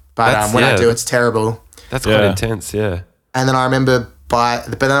often, but That's- when I yeah. do, it's terrible. That's quite Yeah. intense. Yeah. And then I remember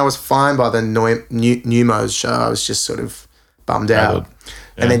but then I was fine by the Neumos show. I was just sort of bummed out.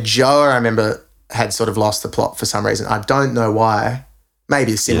 And then Joe, I remember, had sort of lost the plot for some reason. I don't know why.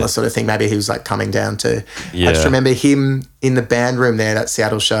 Maybe a similar sort of thing. Maybe he was like coming down to. Yeah. I just remember him in the band room there, that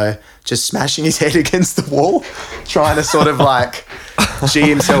Seattle show, just smashing his head against the wall, trying to sort of like G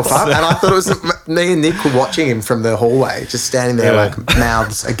himself up. And I thought it was me and Nick were watching him from the hallway, just standing there like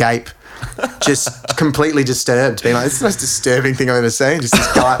mouths agape, just completely disturbed, being like, this is the most disturbing thing I've ever seen. Just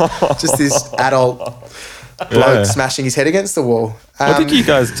this guy, just this adult bloke smashing his head against the wall. What did you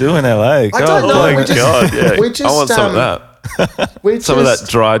guys do in LA? I don't know. Oh my We just- God. Yeah. we just, I want some of that. Some of that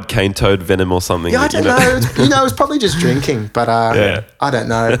dried cane toad venom or something. Yeah, I that, don't know. It was probably just drinking, but Yeah. I don't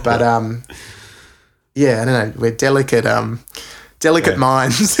know. But yeah, I don't know. We're delicate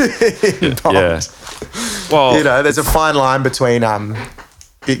minds in Pond. Yeah. Well, There's a fine line between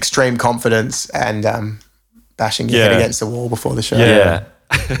extreme confidence and bashing your head Yeah. against the wall before the show. yeah.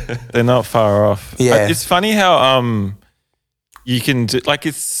 They're not far off. Yeah. It's funny how you can do, like,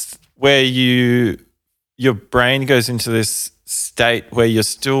 it's where your brain goes into this state where you're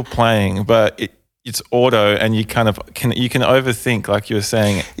still playing, but it's auto, and you kind of can overthink, like you were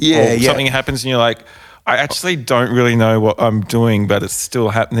saying. Yeah, Or yeah. something happens and you're like, I actually don't really know what I'm doing, but it's still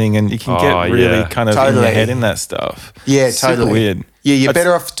happening, and you can Oh, get really yeah. kind of in Totally. your head in that stuff. Yeah, It's super totally. weird. Yeah, you're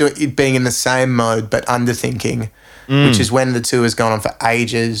better off being in the same mode but underthinking, which is when the tour has gone on for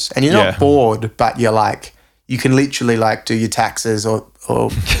ages and you're Yeah. not bored, but you're like, you can literally like do your taxes or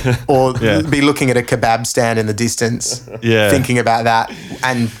Yeah. be looking at a kebab stand in the distance, Yeah. thinking about that,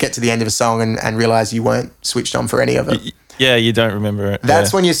 and get to the end of a song and realize you weren't switched on for any of it. Yeah, you don't remember it.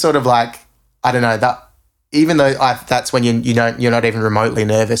 That's Yeah. when you're sort of like, I don't know, that even though that's when you're not even remotely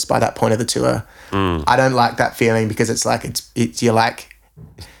nervous by that point of the tour. I don't like that feeling because it's like you're like,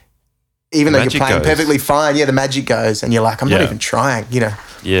 even though you're Magic playing goes. perfectly fine, the magic goes, and you're like, I'm not Yeah. even trying.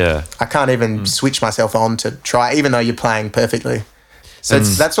 Yeah. I can't even switch myself on to try, even though you're playing perfectly. So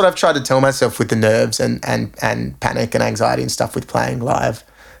that's what I've tried to tell myself with the nerves and panic and anxiety and stuff with playing live,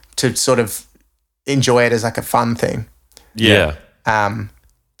 to sort of enjoy it as like a fun thing. Yeah.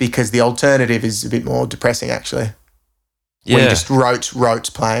 Because the alternative is a bit more depressing, actually. Yeah. When you just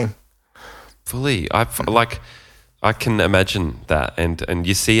wrote playing. Fully. I can imagine that, and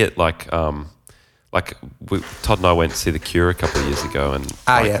you see it like Todd and I went to see The Cure a couple of years ago, and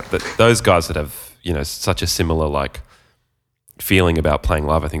those guys that have such a similar like feeling about playing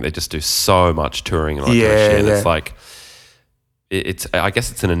live. I think they just do so much touring and and it's like it's I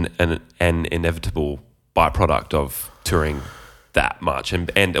guess it's an inevitable byproduct of touring that much,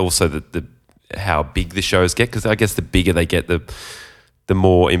 and also the how big the shows get, because I guess the bigger they get, the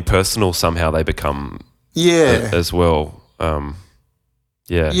more impersonal somehow they become. As well.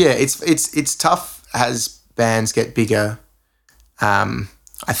 It's tough as bands get bigger. I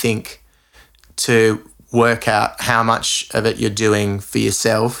think to work out how much of it you're doing for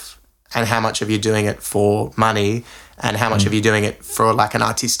yourself and how much of you're doing it for money, and how much of you doing it for like an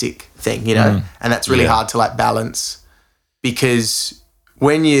artistic thing, you know? And that's really hard to like balance, because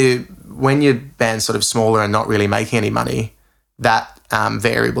when your band's sort of smaller and not really making any money, that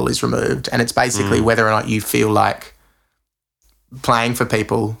variable is removed, and it's basically whether or not you feel like playing for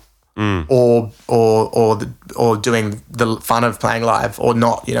people or doing the fun of playing live or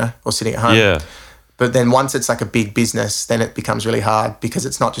not, you know, or sitting at home. Yeah. But then once it's like a big business, then it becomes really hard, because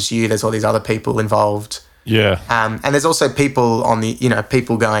it's not just you, there's all these other people involved. Yeah. And there's also people on the, you know,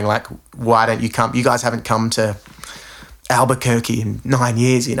 people going like, why don't you come? You guys haven't come to Albuquerque in 9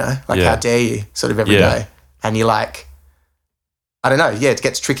 years, you know, like how dare you, sort of every day. And you're like, I don't know. Yeah, it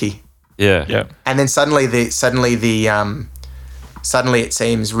gets tricky. Yeah. Yeah. And then suddenly it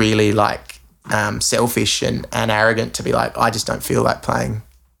seems really like selfish and arrogant to be like, I just don't feel like playing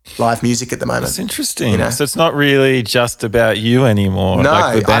live music at the moment. That's interesting. You know? So it's not really just about you anymore. No,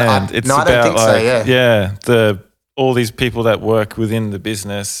 like the band. I it's don't about think so, yeah. All these people that work within the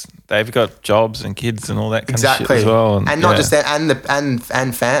business, they've got jobs and kids and all that kind of shit as well. And not just that,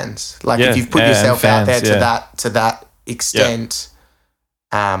 and fans. Like if you've put yourself out there to that extent,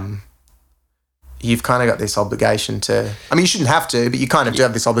 you've kind of got this obligation to. I mean, you shouldn't have to, but you kind of do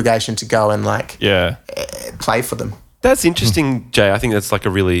have this obligation to go and like play for them. That's interesting, Jay. I think that's like a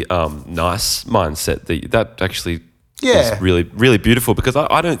really nice mindset. That actually is really, really beautiful, because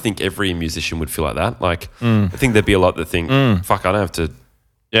I don't think every musician would feel like that. Like, I think there'd be a lot that think, fuck, I don't have to.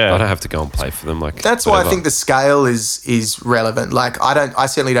 Yeah, I don't have to go and play for them. Like that's why I think the scale is relevant. Like I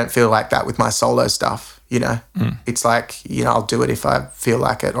certainly don't feel like that with my solo stuff. You know, it's like, you know, I'll do it if I feel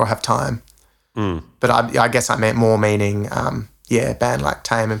like it or have time. But I guess I meant more meaning, a band like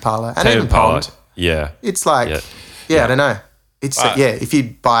Tame Impala and even Pond. Yeah, it's like, I don't know. It's if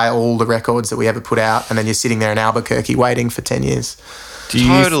you buy all the records that we ever put out and then you're sitting there in Albuquerque waiting for 10 years. Do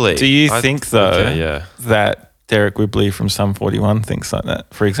you think though that Derek Whibley from Sum 41 thinks like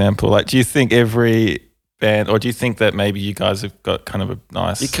that, for example? Like, do you think every band, or do you think that maybe you guys have got kind of a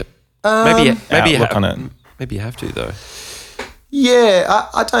nice maybe look on it? Maybe you have to though. Yeah,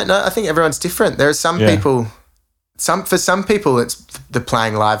 I don't know. I think everyone's different. There are some people. For some people, it's the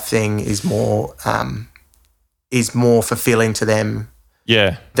playing live thing is more fulfilling to them.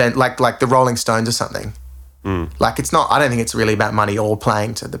 Yeah. Than like the Rolling Stones or something. Like it's not. I don't think it's really about money or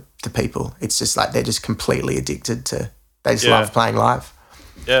playing to the people. It's just like they're just completely addicted to. They just love playing live.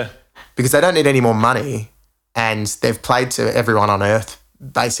 Yeah. Because they don't need any more money, and they've played to everyone on earth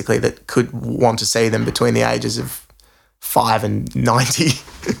basically that could want to see them between the ages of 5 and 90.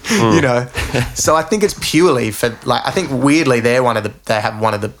 You know. So I think it's purely for like. I think weirdly they have one of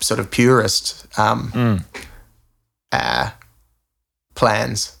the sort of purest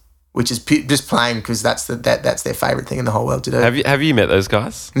plans. Which is just playing because that's their favourite thing in the whole world to do. Have you met those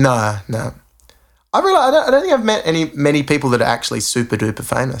guys? No. I don't think I've met many people that are actually super duper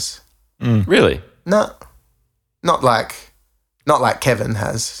famous. Really? No, not like Kevin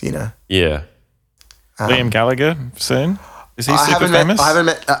has. You know. Yeah. Liam Gallagher soon. Is he super famous? I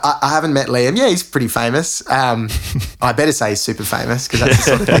haven't met Liam. Yeah, he's pretty famous. I better say he's super famous because that's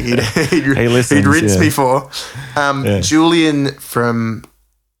the sort of thing he'd rinse me for. Julian from.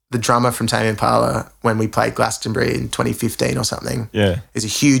 The drummer from Tame Impala, when we played Glastonbury in 2015 or something, is a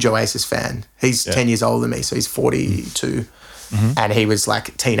huge Oasis fan. He's 10 years older than me, so he's 42. And he was like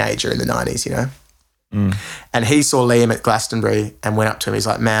a teenager in the 90s, you know. And he saw Liam at Glastonbury and went up to him. He's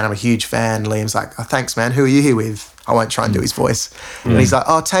like, man, I'm a huge fan. Liam's like, oh, thanks, man. Who are you here with? I won't try and do his voice. And he's like,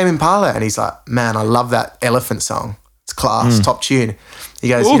 oh, Tame Impala. And he's like, man, I love that Elephant song. It's class, top tune. He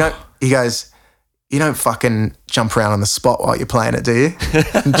goes, you don't fucking jump around on the spot while you're playing it, do you?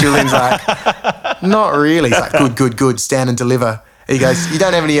 And Julian's like, not really. He's like, good, stand and deliver. He goes, you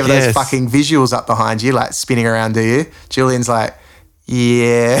don't have any of those fucking visuals up behind you, like spinning around, do you? Julian's like,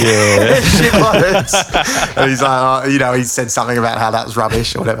 yeah. Shitloads. And he's like, oh, you know, he said something about how that was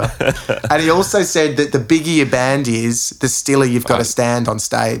rubbish or whatever. And he also said that the bigger your band is, the stiller you've got to stand on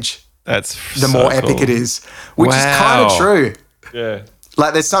stage. That's the more epic it is, which is kind of true. Yeah.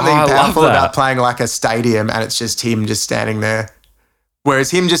 Like there's something powerful about playing like a stadium and it's just him just standing there.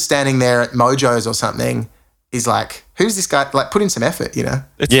 Whereas him just standing there at Mojo's or something is like, who's this guy? Like put in some effort, you know?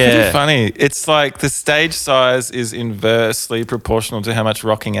 It's pretty funny. It's like the stage size is inversely proportional to how much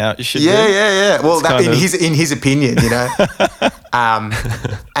rocking out you should do. Yeah. Well, in his opinion, you know?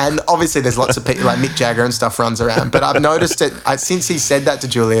 And obviously there's lots of people like Mick Jagger and stuff runs around. But I've noticed it, since he said that to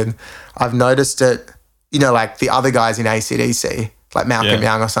Julian, I've noticed it, you know, like the other guys in AC/DC, like Malcolm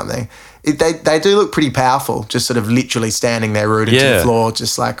Young or something, they do look pretty powerful, just sort of literally standing there rooted to the floor,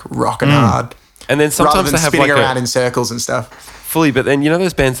 just like rocking hard. And then sometimes rather than they have spinning like around in circles and stuff. fully. But then you know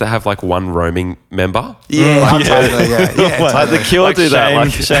those bands that have like one roaming member. Yeah, totally. Yeah, Like the totally. Cure do that.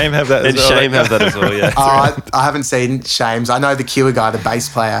 Like Shame have that as and well. Shame have that as well. Yeah. Oh, I haven't seen Shames. I know the Cure guy, the bass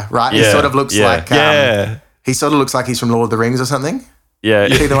player, right? He Yeah, sort of looks yeah. like he sort of looks like he's from Lord of the Rings or something. Yeah.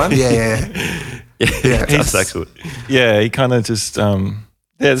 You see the one? Yeah. Yeah. That's actually. Yeah, he kind of just it's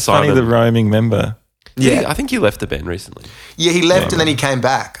funny, Simon. the roaming member. Yeah. I think he left the band recently. Yeah, he left and then he came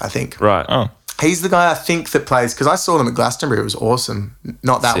back, I think. Right. Oh, He's the guy I think that plays, because I saw them at Glastonbury. It was awesome.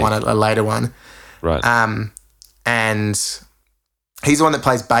 Not that Sick. one, a later one. Right. And he's the one that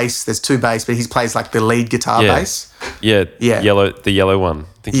plays bass. There's two bass, but he plays like the lead guitar Yeah. bass. yeah. yeah. The yellow one.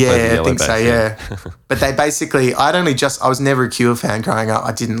 I think he plays the Yeah, I yellow think so, bass, yeah. But they basically, I was never a Cure fan growing up.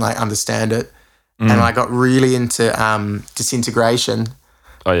 I didn't like understand it. And I got really into Disintegration.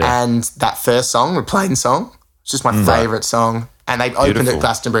 Oh yeah. And that first song, the Plain song, it's just my favourite song. And they opened Beautiful. at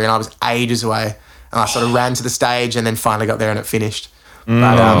Glastonbury and I was ages away. And I sort of ran to the stage and then finally got there and it finished.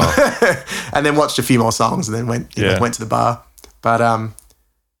 But, and then watched a few more songs and then went to the bar.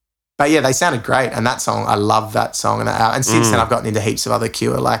 But yeah, they sounded great. And that song, I love that song. And since then I've gotten into heaps of other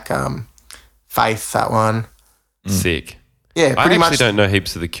Cure, like Faith, that one. Sick. Yeah, I pretty actually much. don't know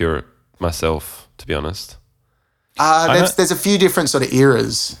heaps of the Cure myself, to be honest. There's a few different sort of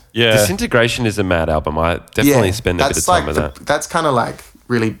eras. yeah. Disintegration is a mad album. I definitely spend a bit of time with that. That's kind of like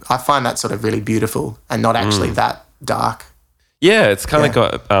really, I find that sort of really beautiful and not actually that dark. Yeah, it's kind of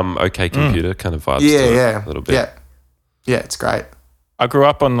got OK Computer kind of vibes to it Yeah, a little bit. Yeah, it's great. I grew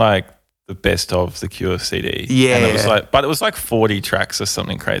up on like the best of the Cure CD. Yeah, and it was yeah. like, but it was like 40 tracks or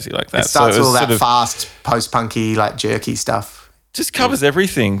something crazy like that. It starts so it with all was that sort of, fast, post-punky, like jerky stuff. just covers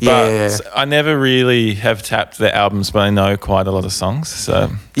everything. But Yeah. I never really have tapped their albums, but I know quite a lot of songs. So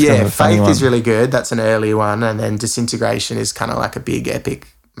it's Yeah, kind of a funny Faith one. is really good. That's an early one. And then Disintegration is kind of like a big, epic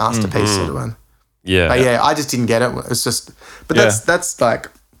masterpiece sort of one. Yeah. But yeah, I just didn't get it. It's just, but Yeah. that's like,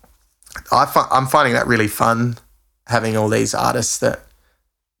 I'm finding that really fun, having all these artists that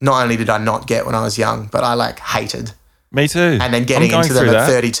not only did I not get when I was young, but I like hated. Me too. And then I'm getting going into them through at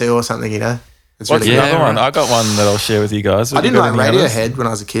that. 32 or something, you know? It's What's really the Yeah, other one? right. I got one that I'll share with you guys. I didn't You like got any others? Radiohead when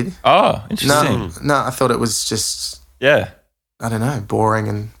I was a kid. Oh, interesting. No, I thought it was just, Yeah. I don't know, boring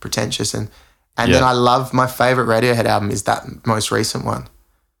and pretentious. And Yeah. then I love, my favourite Radiohead album is that most recent one,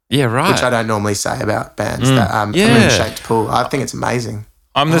 Yeah, right. which I don't normally say about bands. That Yeah. Moon-Shaped Pool. I think it's amazing.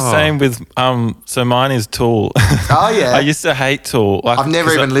 I'm the Oh. same with so mine is Tool. Oh, yeah. I used to hate Tool. Like, I've never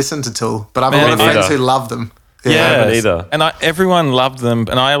 'cause even listened to Tool, but I have a Man, lot of me friends neither. who love them. Yeah, haven't either. And everyone loved them,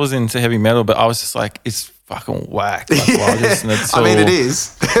 and I was into heavy metal, but I was just like, it's fucking whack. Like, why listen to I mean, Tool? it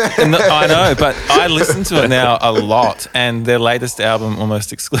is. And I know, but I listen to it now a lot, and their latest album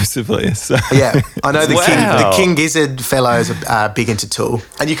almost exclusively. So Yeah, I know the Wow. King Gizzard fellows are big into Tool,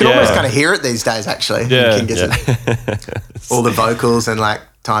 and you can Yeah. almost kind of hear it these days. Actually, Yeah. King Gizzard, all the vocals and like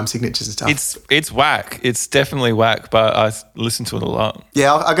time signatures and stuff. it's whack. It's definitely whack, but I listen to it a lot.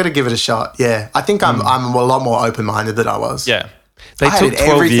 Yeah, I got to give it a shot. Yeah, I think I'm a lot more open minded than I was. Yeah. They I took hated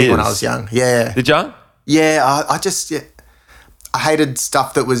 12 everything years. when I was young. Yeah, Did ya? yeah. I just I hated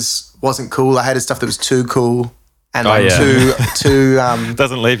stuff that wasn't cool. I hated stuff that was too cool. And like yeah. too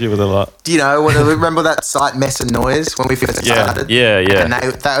Doesn't leave you with a lot. do you know, remember that site Mess and Noise when we first started? Yeah, yeah. And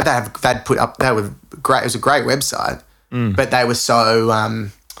they'd put up, they were great. It was a great website, but they were so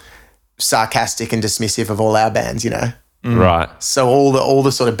sarcastic and dismissive of all our bands, you know. Right. So all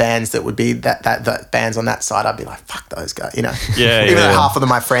the sort of bands that would be that bands on that side, I'd be like, fuck those guys, you know. Yeah, Even though yeah. half of them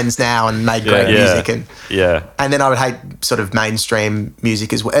are my friends now and make great Yeah. music, Yeah. and then I would hate sort of mainstream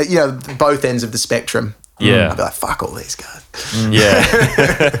music as well. You know, both ends of the spectrum. Yeah. I'd be like, fuck all these guys. Yeah.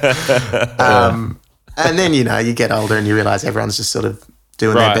 And then, you know, you get older and you realise everyone's just sort of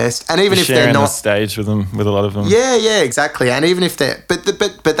doing Right. their best. And even You're if they're sharing the not, stage with them, with a lot of them. yeah, exactly. And even if they're,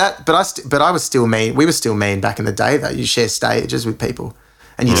 but I was still mean. We were still mean back in the day, though. You share stages with people,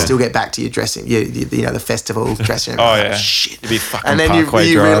 and you still get back to your dressing, you know, the festival dressing room. Oh, Like, yeah. shit. You'd be fucking And then Parkway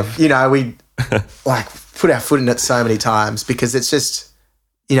you Drive. you know, we like put our foot in it so many times because it's just,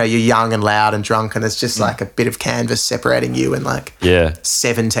 you know, you're young and loud and drunk, and it's just like a bit of canvas separating you and like Yeah.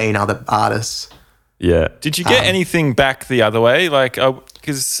 17 other artists. Yeah. Did you get anything back the other way? Like,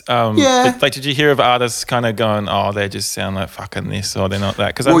 because, Yeah. like, did you hear of artists kind of going, oh, they just sound like fucking this or they're not that?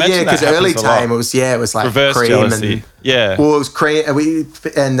 Because I Well, imagine yeah, that because early happens a lot. time it was like Reverse Cream jealousy. and Yeah. well, it was Cream early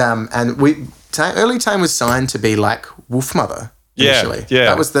time was signed to be like Wolfmother Yeah, initially. yeah.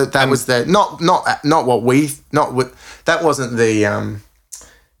 That was the that wasn't the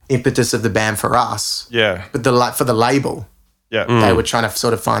impetus of the band for us, Yeah. but for the label Yeah. they were trying to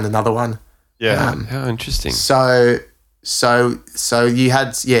sort of find another one. Yeah. How interesting. So you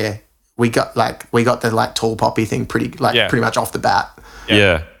had we got the like tall poppy thing pretty much off the bat.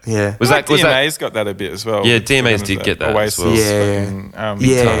 Yeah. Yeah. Was that DMA's got that a bit as well. Yeah, DMA's did get that as Oasis, well.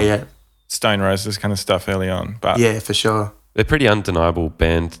 Yeah. Stone Roses kind of stuff early on. But Yeah, for sure. They're pretty undeniable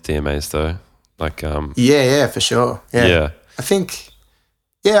band, DMAs though. Like Yeah, for sure. yeah. I think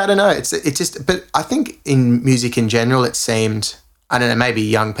I don't know. It's just, but I think in music in general, it seemed, I don't know, maybe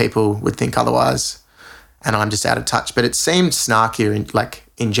young people would think otherwise, and I'm just out of touch. But it seemed snarkier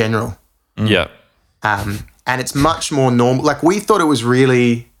in general, Yeah. and it's much more normal. Like we thought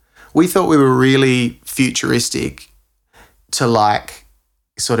we were really futuristic to like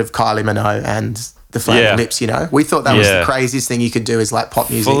sort of Kylie Minogue and the Flaming Lips. You know, we thought that was the craziest thing you could do is like pop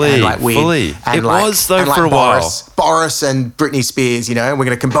music and like weird. And it like, was though and like for a Boris and Britney Spears. You know, and we're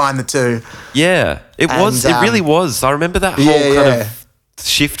going to combine the two. Yeah. It was. It really was. I remember that whole kind of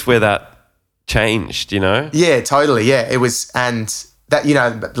shift where that changed, you know? Yeah, totally. Yeah, it was, and that, you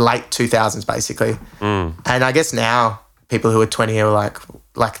know, late 2000s basically. And I guess now people who are 20 are like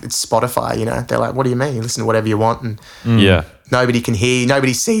it's Spotify, you know? They're like, what do you mean? You listen to whatever you want, and Yeah. nobody can hear you.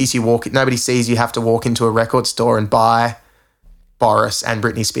 Nobody sees you have to walk into a record store and buy Boris and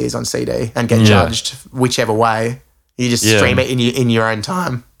Britney Spears on CD and get judged whichever way. You just stream it in your own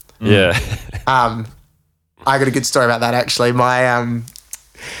time. Yeah. I got a good story about that actually. My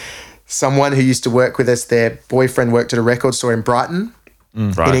someone who used to work with us, their boyfriend worked at a record store in Brighton,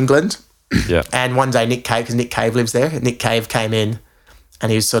 in England. Yeah. And one day Nick Cave, because Nick Cave lives there, Nick Cave came in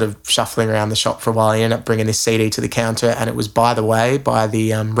and he was sort of shuffling around the shop for a while. He ended up bringing this CD to the counter, and it was By the Way by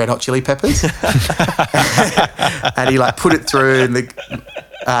the Red Hot Chili Peppers. And he like put it through, and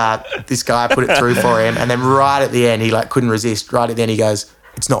this guy put it through for him. And then right at the end, he like couldn't resist. Right at the end, he goes,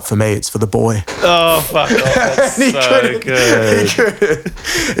 "It's not for me, it's for the boy." Oh, fuck off. That's so good.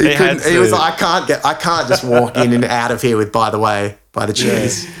 He couldn't. He was like, I can't just walk in and out of here with By the Way by the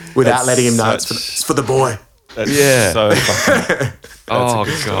Cheese without letting him know it's for the boy. That's so fucking. Oh,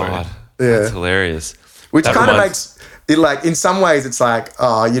 God. Yeah. That's hilarious. Which That kind of reminds- makes it like, in some ways it's like,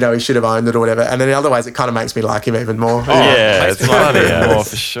 oh, you know, he should have owned it or whatever. And then in other ways it kind of makes me like him even more. Yeah, it's funny. More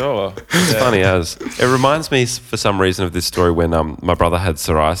for sure. It's funny as. It reminds me for some reason of this story when my brother had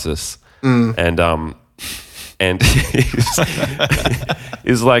psoriasis and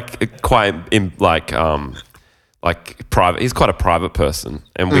he's like quite in like private. He's quite a private person,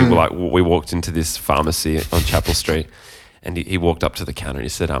 and we walked into this pharmacy on Chapel Street, and he walked up to the counter and he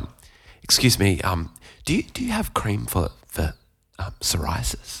said, "Excuse me, do you have cream for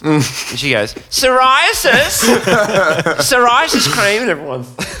psoriasis?" And she goes, "Psoriasis, psoriasis cream," and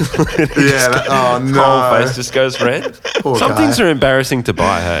everyone's Oh no. whole face just goes red. Poor Some guy. things are embarrassing to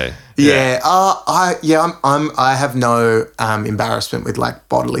buy. Hey, Yeah. I have no embarrassment with like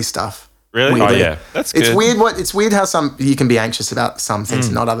bodily stuff. Really? Weirdly. Oh, yeah. That's good. It's weird how you can be anxious about some things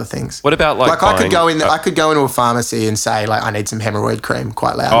and not other things. what about like I could buying- I could go into a pharmacy and say like I need some hemorrhoid cream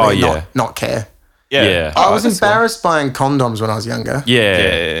quite loudly. Oh, and yeah. not care. Yeah. I was that's cool. embarrassed buying condoms when I was younger.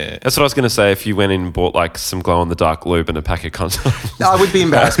 Yeah. That's what I was going to say. If you went in and bought like some glow in the dark lube and a pack of condoms. I would be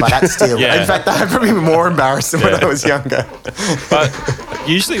embarrassed by that still. Yeah. In fact, I'd probably be more embarrassed than when I was younger. But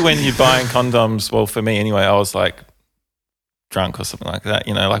usually when you're buying condoms, well, for me anyway, I was like drunk or something like that,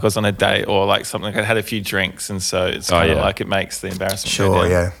 you know, like I was on a date or like something, like I had a few drinks, and so it's kind of like it makes the embarrassment go Sure,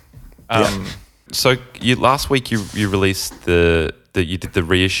 down. yeah. So last week you released you did the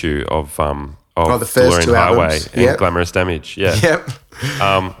reissue of the first Delorian two Highway albums. and Yep. Glamorous Damage. Yeah. Yep.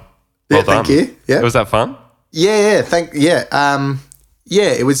 Well Yeah, done. thank you. Yeah. Was that fun? Yeah.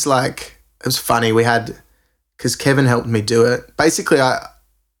 It was like, it was funny. We had, because Kevin helped me do it. Basically, I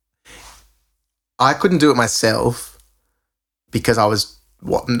couldn't do it myself because I was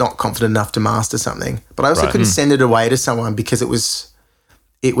not confident enough to master something. But I also couldn't send it away to someone because it was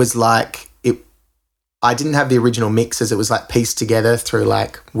like, I didn't have the original mixes. It was like pieced together through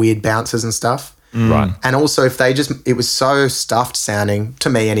like weird bounces and stuff. Right. And also if they it was so stuffed sounding to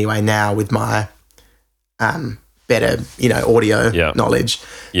me anyway now with my better, you know, audio knowledge,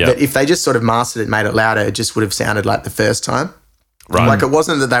 that if they just sort of mastered it, made it louder, it just would have sounded like the first time. Right. Like it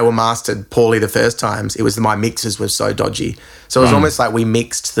wasn't that they were mastered poorly the first times. It was my mixes were so dodgy. So it was almost like we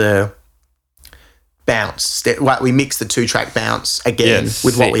mixed the bounce, we mixed the 2-track bounce again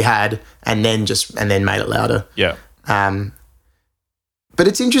with what we had, and then made it louder. Yeah. But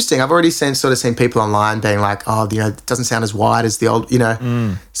it's interesting. I've already seen people online being like, "Oh, you know, it doesn't sound as wide as the old," you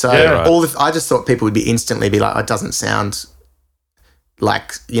know. So I just thought people would instantly be like, "Oh, it doesn't sound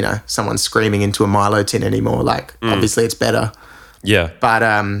like, you know, someone screaming into a Milo tin anymore." Like, obviously, it's better. Yeah.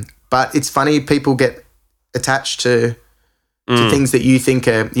 But it's funny. People get attached to things that you think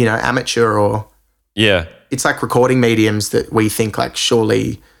are, you know, amateur, or Yeah. it's like recording mediums that we think like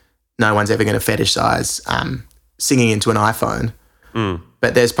surely no one's ever going to fetishize singing into an iPhone.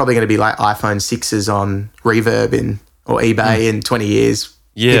 But there's probably going to be like iPhone 6s on Reverb or eBay in 20 years.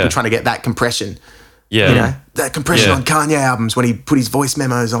 Yeah. People trying to get that compression. Yeah. You know, that compression on Kanye albums when he put his voice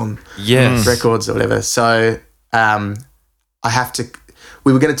memos on records or whatever. So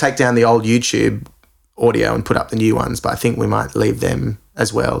we were going to take down the old YouTube audio and put up the new ones, but I think we might leave them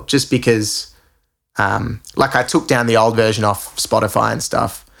as well, just because like I took down the old version off Spotify and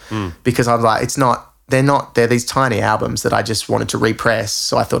stuff because I was like, they're these tiny albums that I just wanted to repress,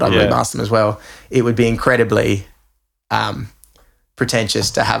 so I thought I'd remaster them as well. It would be incredibly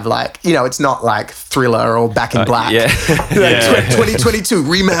pretentious to have like, you know, it's not like Thriller or Back in Black. 2022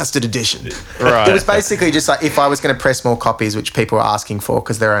 remastered edition. Right. It was basically just like if I was going to press more copies, which people were asking for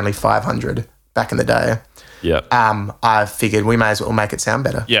because they're only 500 back in the day. Yeah. I figured we may as well make it sound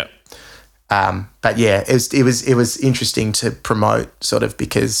better. Yeah. But yeah, it was interesting to promote sort of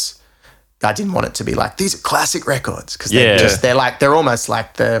because I didn't want it to be like these are classic records because they're almost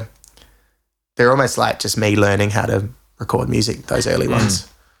like just me learning how to record music. Those early ones.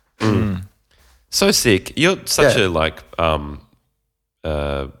 So sick. You're such a like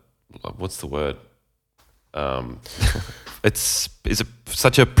what's the word?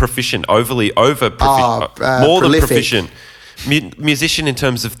 Such a proficient, over proficient, more prolific. than proficient musician in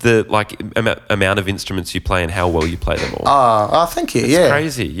terms of the like amount of instruments you play and how well you play them all. Oh, thank you. It's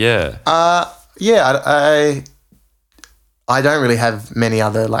crazy. Yeah. I don't really have many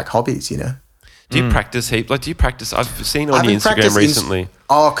other like hobbies, you know. Do you practice heap? Like, do you practice? I've seen on your Instagram recently.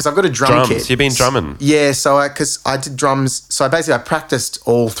 Because I've got a drum kit. You've been drumming. Yeah, because I did drums. So I practiced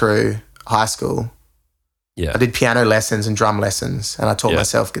all through high school. Yeah. I did piano lessons and drum lessons, and I taught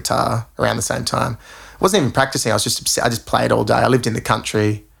myself guitar around the same time. I wasn't even practicing. I just played all day. I lived in the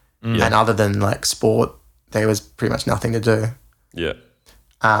country, and other than like sport, there was pretty much nothing to do. Yeah.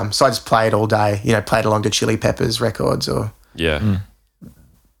 So I just played all day. You know, played along to Chili Peppers records or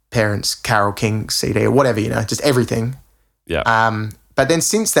Parents Carole King CD or whatever. You know, just everything. Yeah. But then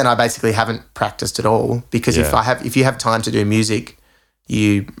since then, I basically haven't practiced at all because if you have time to do music,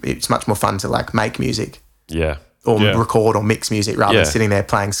 it's much more fun to like make music. Yeah. Or record or mix music rather than sitting there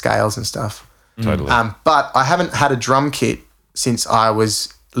playing scales and stuff. Totally. But I haven't had a drum kit since I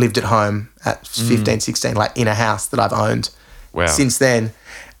lived at home at 15, 16, like in a house that I've owned since then.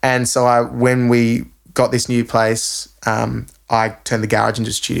 And so when we got this new place, I turned the garage into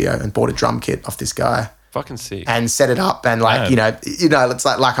a studio and bought a drum kit off this guy. Fucking sick. And set it up and like, you know, it's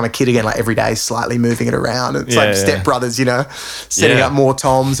like I'm a kid again, like every day slightly moving it around. It's like Step Brothers, you know, setting up more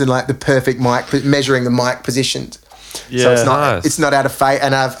toms and like the perfect mic, measuring the mic positions. Yeah, so it's not out of fate.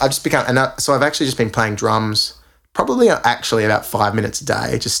 And I've actually just been playing drums probably actually about 5 minutes a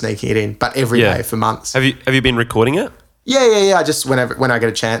day, just sneaking it in, but every day for months. Have you been recording it? Yeah. I just when I get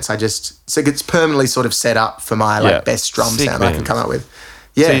a chance, so it's permanently sort of set up for my like best drum sound I can come up with.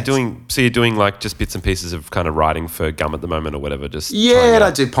 Yeah. So you're doing like just bits and pieces of kind of writing for Gum at the moment or whatever. Just and I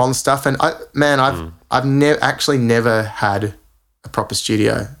do Pond stuff, and I've never had a proper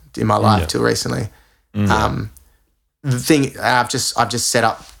studio in my life till recently. The thing I've just set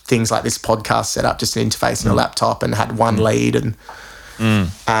up things like this podcast setup, just an interface and a laptop, and had one lead, and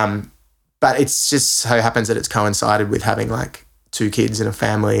but it's just so happens that it's coincided with having like 2 kids and a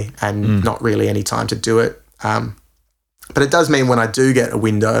family and not really any time to do it. But it does mean when I do get a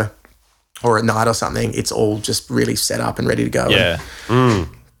window or at night or something, it's all just really set up and ready to go. Yeah.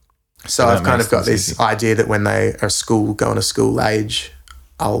 So I've kind of got this idea that when they are going to school age,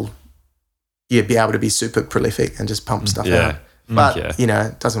 I'll be able to be super prolific and just pump stuff out. But you know,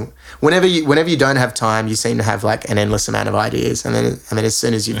 it doesn't. Whenever you don't have time, you seem to have like an endless amount of ideas, and then as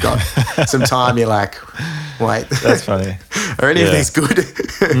soon as you've got some time, you're like, wait, that's funny. Are any of these good?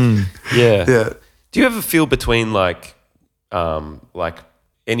 Yeah. Do you ever feel between like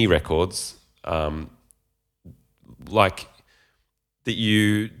any records, like that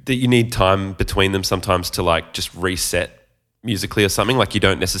you need time between them sometimes to like just reset musically or something? Like you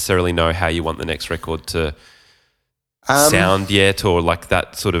don't necessarily know how you want the next record to sound yet, or like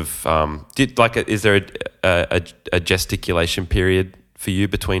that sort of. Is there a gesticulation period for you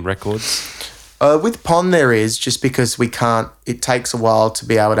between records? With Pond, there is, just because we can't. It takes a while to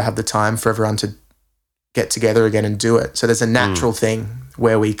be able to have the time for everyone to get together again and do it. So there's a natural thing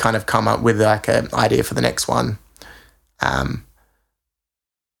where we kind of come up with like an idea for the next one, kind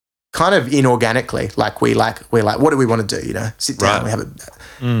of inorganically. Like we're like, what do we want to do? You know, sit down, we have it.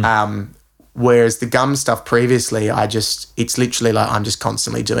 Whereas the Gum stuff previously, it's literally like I'm just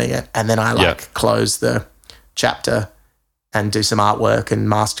constantly doing it, and then I close the chapter and do some artwork and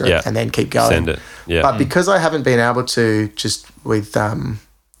master it, and then keep going. Send it. Yeah. But because I haven't been able to, just with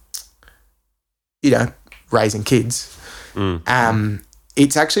raising kids.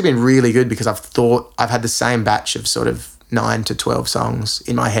 It's actually been really good because I've had the same batch of sort of 9 to 12 songs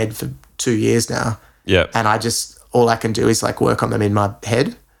in my head for 2 years now. Yeah. And all I can do is like work on them in my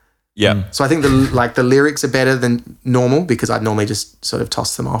head. Yeah. So I think the lyrics are better than normal because I'd normally just sort of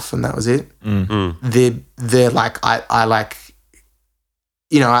toss them off and that was it. They're like, I like,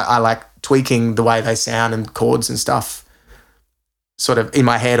 I like tweaking the way they sound and chords and stuff sort of in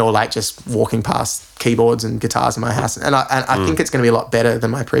my head, or like just walking past keyboards and guitars in my house. And I think it's going to be a lot better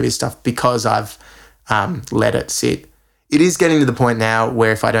than my previous stuff because I've let it sit. It is getting to the point now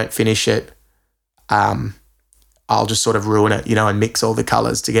where if I don't finish it, I'll just sort of ruin it, and mix all the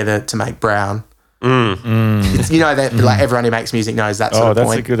colours together to make brown. It's, like everyone who makes music knows that sort of that's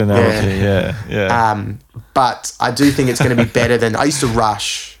point. a good analogy. Yeah. But I do think it's going to be better than I used to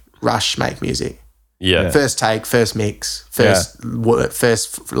rush make music. Yeah. First take, first mix, first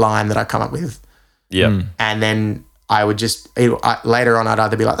line that I come up with. Yeah. And then I would just later on I'd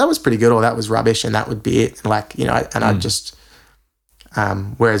either be like, that was pretty good or that was rubbish, and that would be it. And like, and I'd just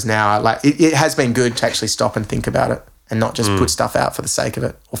whereas now like it has been good to actually stop and think about it and not just put stuff out for the sake of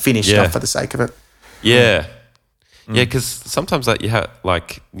it or finish stuff for the sake of it. Yeah. Yeah, because sometimes like you have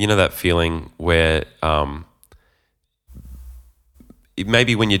like that feeling where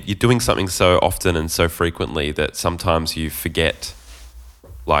maybe when you're doing something so often and so frequently that sometimes you forget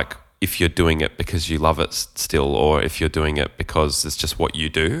like if you're doing it because you love it still or if you're doing it because it's just what you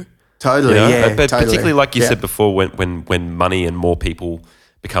do. Totally, But totally. particularly like you said before, when money and more people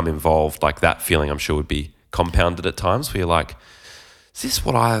become involved, like that feeling I'm sure would be compounded at times where you're like, is this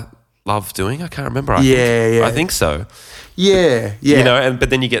what I love doing? I can't remember. I think so. Yeah.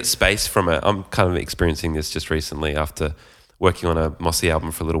 But then you get space from it. I'm kind of experiencing this just recently after working on a Mossy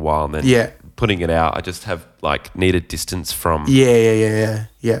album for a little while and then putting it out. I just have like needed distance from Yeah.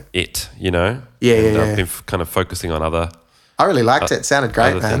 it, Yeah. I've been kind of focusing on other. I really liked it. It sounded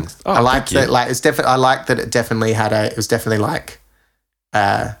great, other man. things. Oh, I liked thank you. that. Like it's definitely. I liked that it definitely had it was definitely like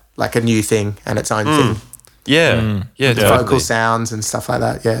a new thing and its own thing. Yeah. Yeah. The Totally. vocal sounds and stuff like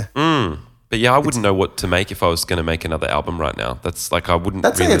that. Yeah. But yeah, I wouldn't know what to make if I was going to make another album right now. That's like I wouldn't.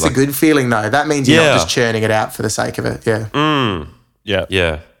 That's really a good feeling though. That means you're not just churning it out for the sake of it. Yeah. Yeah.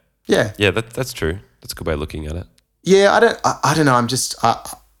 Yeah. Yeah. Yeah. That's true. That's a good way of looking at it. Yeah. I don't know. I'm just.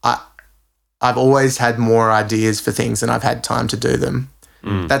 I've always had more ideas for things than I've had time to do them.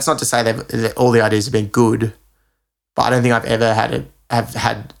 That's not to say that all the ideas have been good, but I don't think I've ever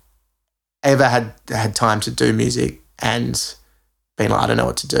had time to do music and been like, I don't know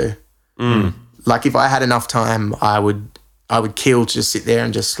what to do. Like if I had enough time, I would kill to just sit there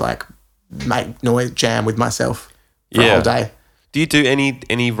and just like make noise, jam with myself for a whole day. Do you do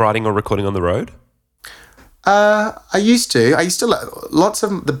any writing or recording on the road? I used to. Lots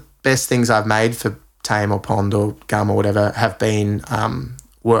of the best things I've made for Tame or Pond or Gum or whatever have been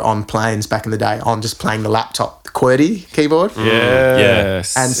were on planes back in the day, on just playing the laptop QWERTY keyboard.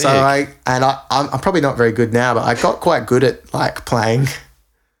 Yes. And so I'm probably not very good now, but I got quite good at like playing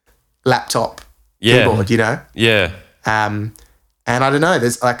laptop keyboard, Yeah. And I don't know,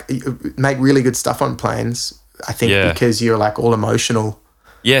 there's like you make really good stuff on planes, I think, because you're like all emotional.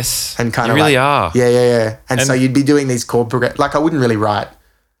 Yes. And kind you of really like, are. Yeah. And so you'd be doing these chord progressions. Like I wouldn't really write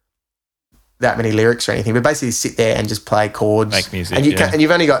that many lyrics or anything, but basically sit there and just play chords, make music, and and you've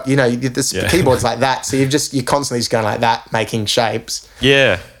only got the keyboard's like that, so you're constantly just going like that, making shapes.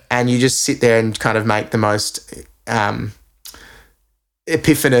 Yeah. And you just sit there and kind of make the most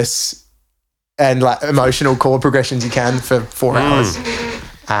epiphanous and like emotional chord progressions you can for 4 hours.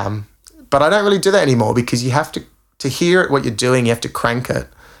 But I don't really do that anymore because you have to hear what you're doing, you have to crank it.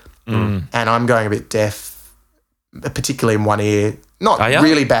 And I'm going a bit deaf, particularly in one ear. Not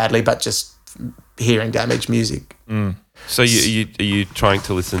really badly, but just hearing damage music. So are you trying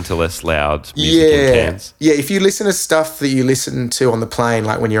to listen to less loud music in cans? Yeah, if you listen to stuff that you listen to on the plane,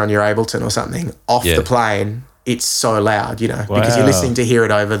 like when you're on your Ableton or something, off the plane, it's so loud, because you're listening to hear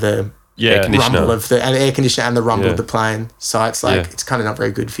it over the Air conditioner. rumble of the air conditioner and the rumble of the plane. So it's like it's kind of not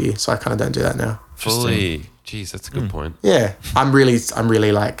very good for you. So I kind of don't do that now. Fully. Jeez, that's a good point. Yeah, I'm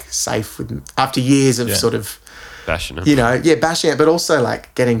really like safe with after years of sort of bashing it. Bashing it, but also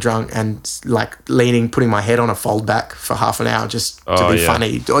like getting drunk and like putting my head on a fold back for half an hour just to be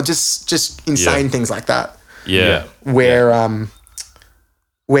funny, or just insane things like that. Yeah. Where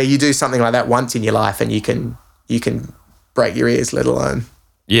you do something like that once in your life and you can break your ears, let alone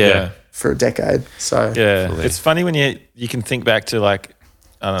for a decade. So it's funny when you can think back to like,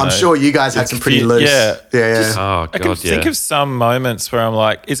 I don't know. I'm sure you guys had some pretty loose. Oh, God, I can think of some moments where I'm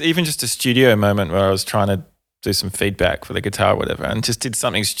like, it's even just a studio moment where I was trying to do some feedback for the guitar or whatever, and just did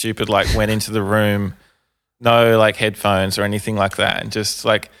something stupid like went into the room, no like headphones or anything like that, and just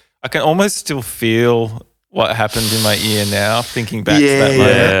like I can almost still feel what happened in my ear now, thinking back to that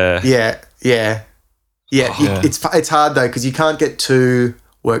moment. Yeah. It's hard though because you can't get too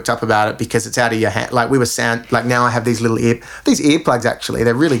worked up about it because it's out of your hand. Like now I have these little earplugs actually.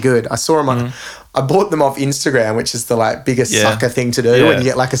 They're really good. I saw them on. I bought them off Instagram, which is the like biggest sucker thing to do when you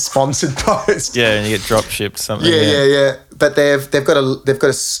get like a sponsored post. Yeah, and you get drop shipped something. Yeah. But they've got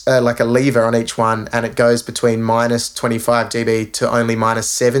like a lever on each one, and it goes between minus 25 dB to only minus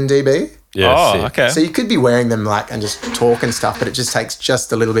 7 dB. Yeah. Oh, okay. So you could be wearing them like and just talk and stuff, but it just takes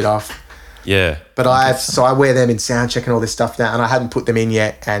just a little bit off. Yeah. But I wear them in sound check and all this stuff now, and I hadn't put them in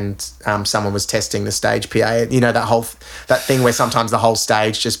yet. And someone was testing the stage PA. You know that thing where sometimes the whole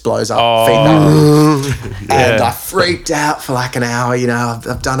stage just blows up feedback. And I freaked out for like an hour. You know,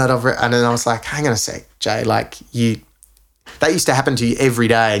 I've done it over, and then I was like, hang on a sec, Jay. Like that used to happen to you every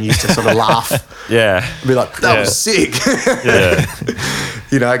day, and you used to sort of laugh. Yeah. Be like, that was sick. Yeah.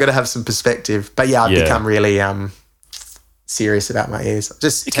 You know, I got to have some perspective. But yeah, I've become really serious about my ears. I'm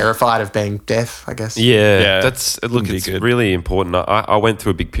just terrified of being deaf, I guess. Yeah. It's good. really important. I went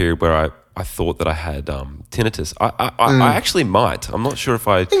through a big period where I thought that I had tinnitus. I actually might. I'm not sure if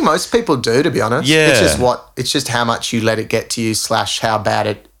I think most people do, to be honest. Yeah. It's just how much you let it get to you / how bad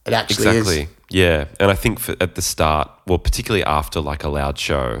it actually is. Yeah. And I think at the start, well, particularly after like a loud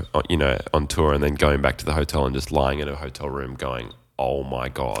show, you know, on tour and then going back to the hotel and just lying in a hotel room going, oh my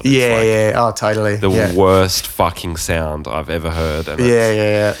God. Yeah. Oh, totally. The worst fucking sound I've ever heard. And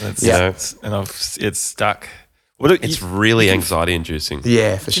It's stuck. It's really anxiety inducing.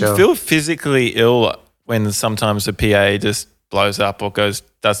 Yeah, for sure. You feel physically ill when sometimes the PA just blows up or does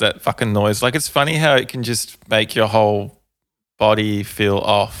that fucking noise. Like it's funny how it can just make your whole body feel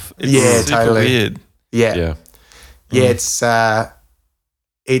off. It's super totally weird. Yeah.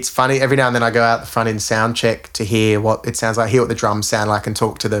 It's funny. Every now and then I go out the front in sound check to hear what it sounds like, hear what the drums sound like, and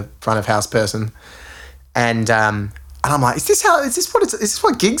talk to the front of house person. And I'm like, is this what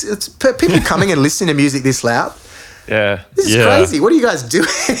gigs? It's people coming and listening to music this loud. Yeah, this is crazy. What are you guys doing?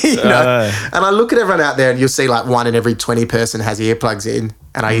 You know? And I look at everyone out there, and you'll see like 1 in every 20 person has earplugs in.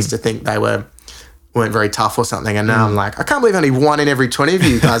 And I used to think they weren't very tough or something. And now I'm like, I can't believe only 1 in every 20 of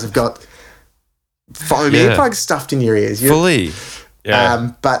you guys have got foam earplugs stuffed in your ears. Fully.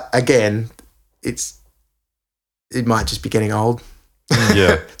 Yeah. But again, it might just be getting old.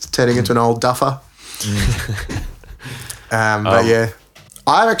 Yeah. It's turning into an old duffer. But yeah.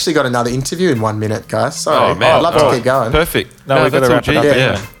 I've actually got another interview in 1 minute, guys. Sorry. Oh, man. I'd love to keep going. Perfect. No, we've got to wrap it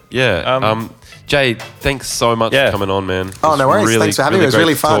up. Yeah. Jay, thanks so much for coming on, man. Oh, no worries. Thanks for having me. It was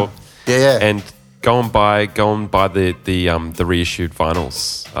really fun. Yeah. And go and buy the reissued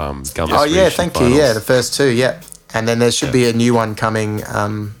vinyls. Thank you. Yeah, the first 2, yeah. And then there should be a new one coming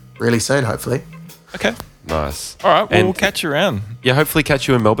really soon, hopefully. Okay. Nice. All right. Well, we'll catch you around. Yeah, hopefully catch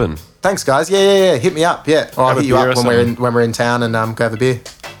you in Melbourne. Thanks, guys. Yeah. Hit me up. Yeah. Or I'll hit you up when we're in town and go have a beer.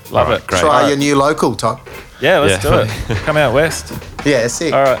 Love it. Great. Try your new local, Tom. Yeah, let's do it. Come out west. Yeah,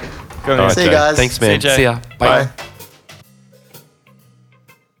 sick. All right. See you guys. Thanks, man. See you, Jay. See ya. Bye. Bye.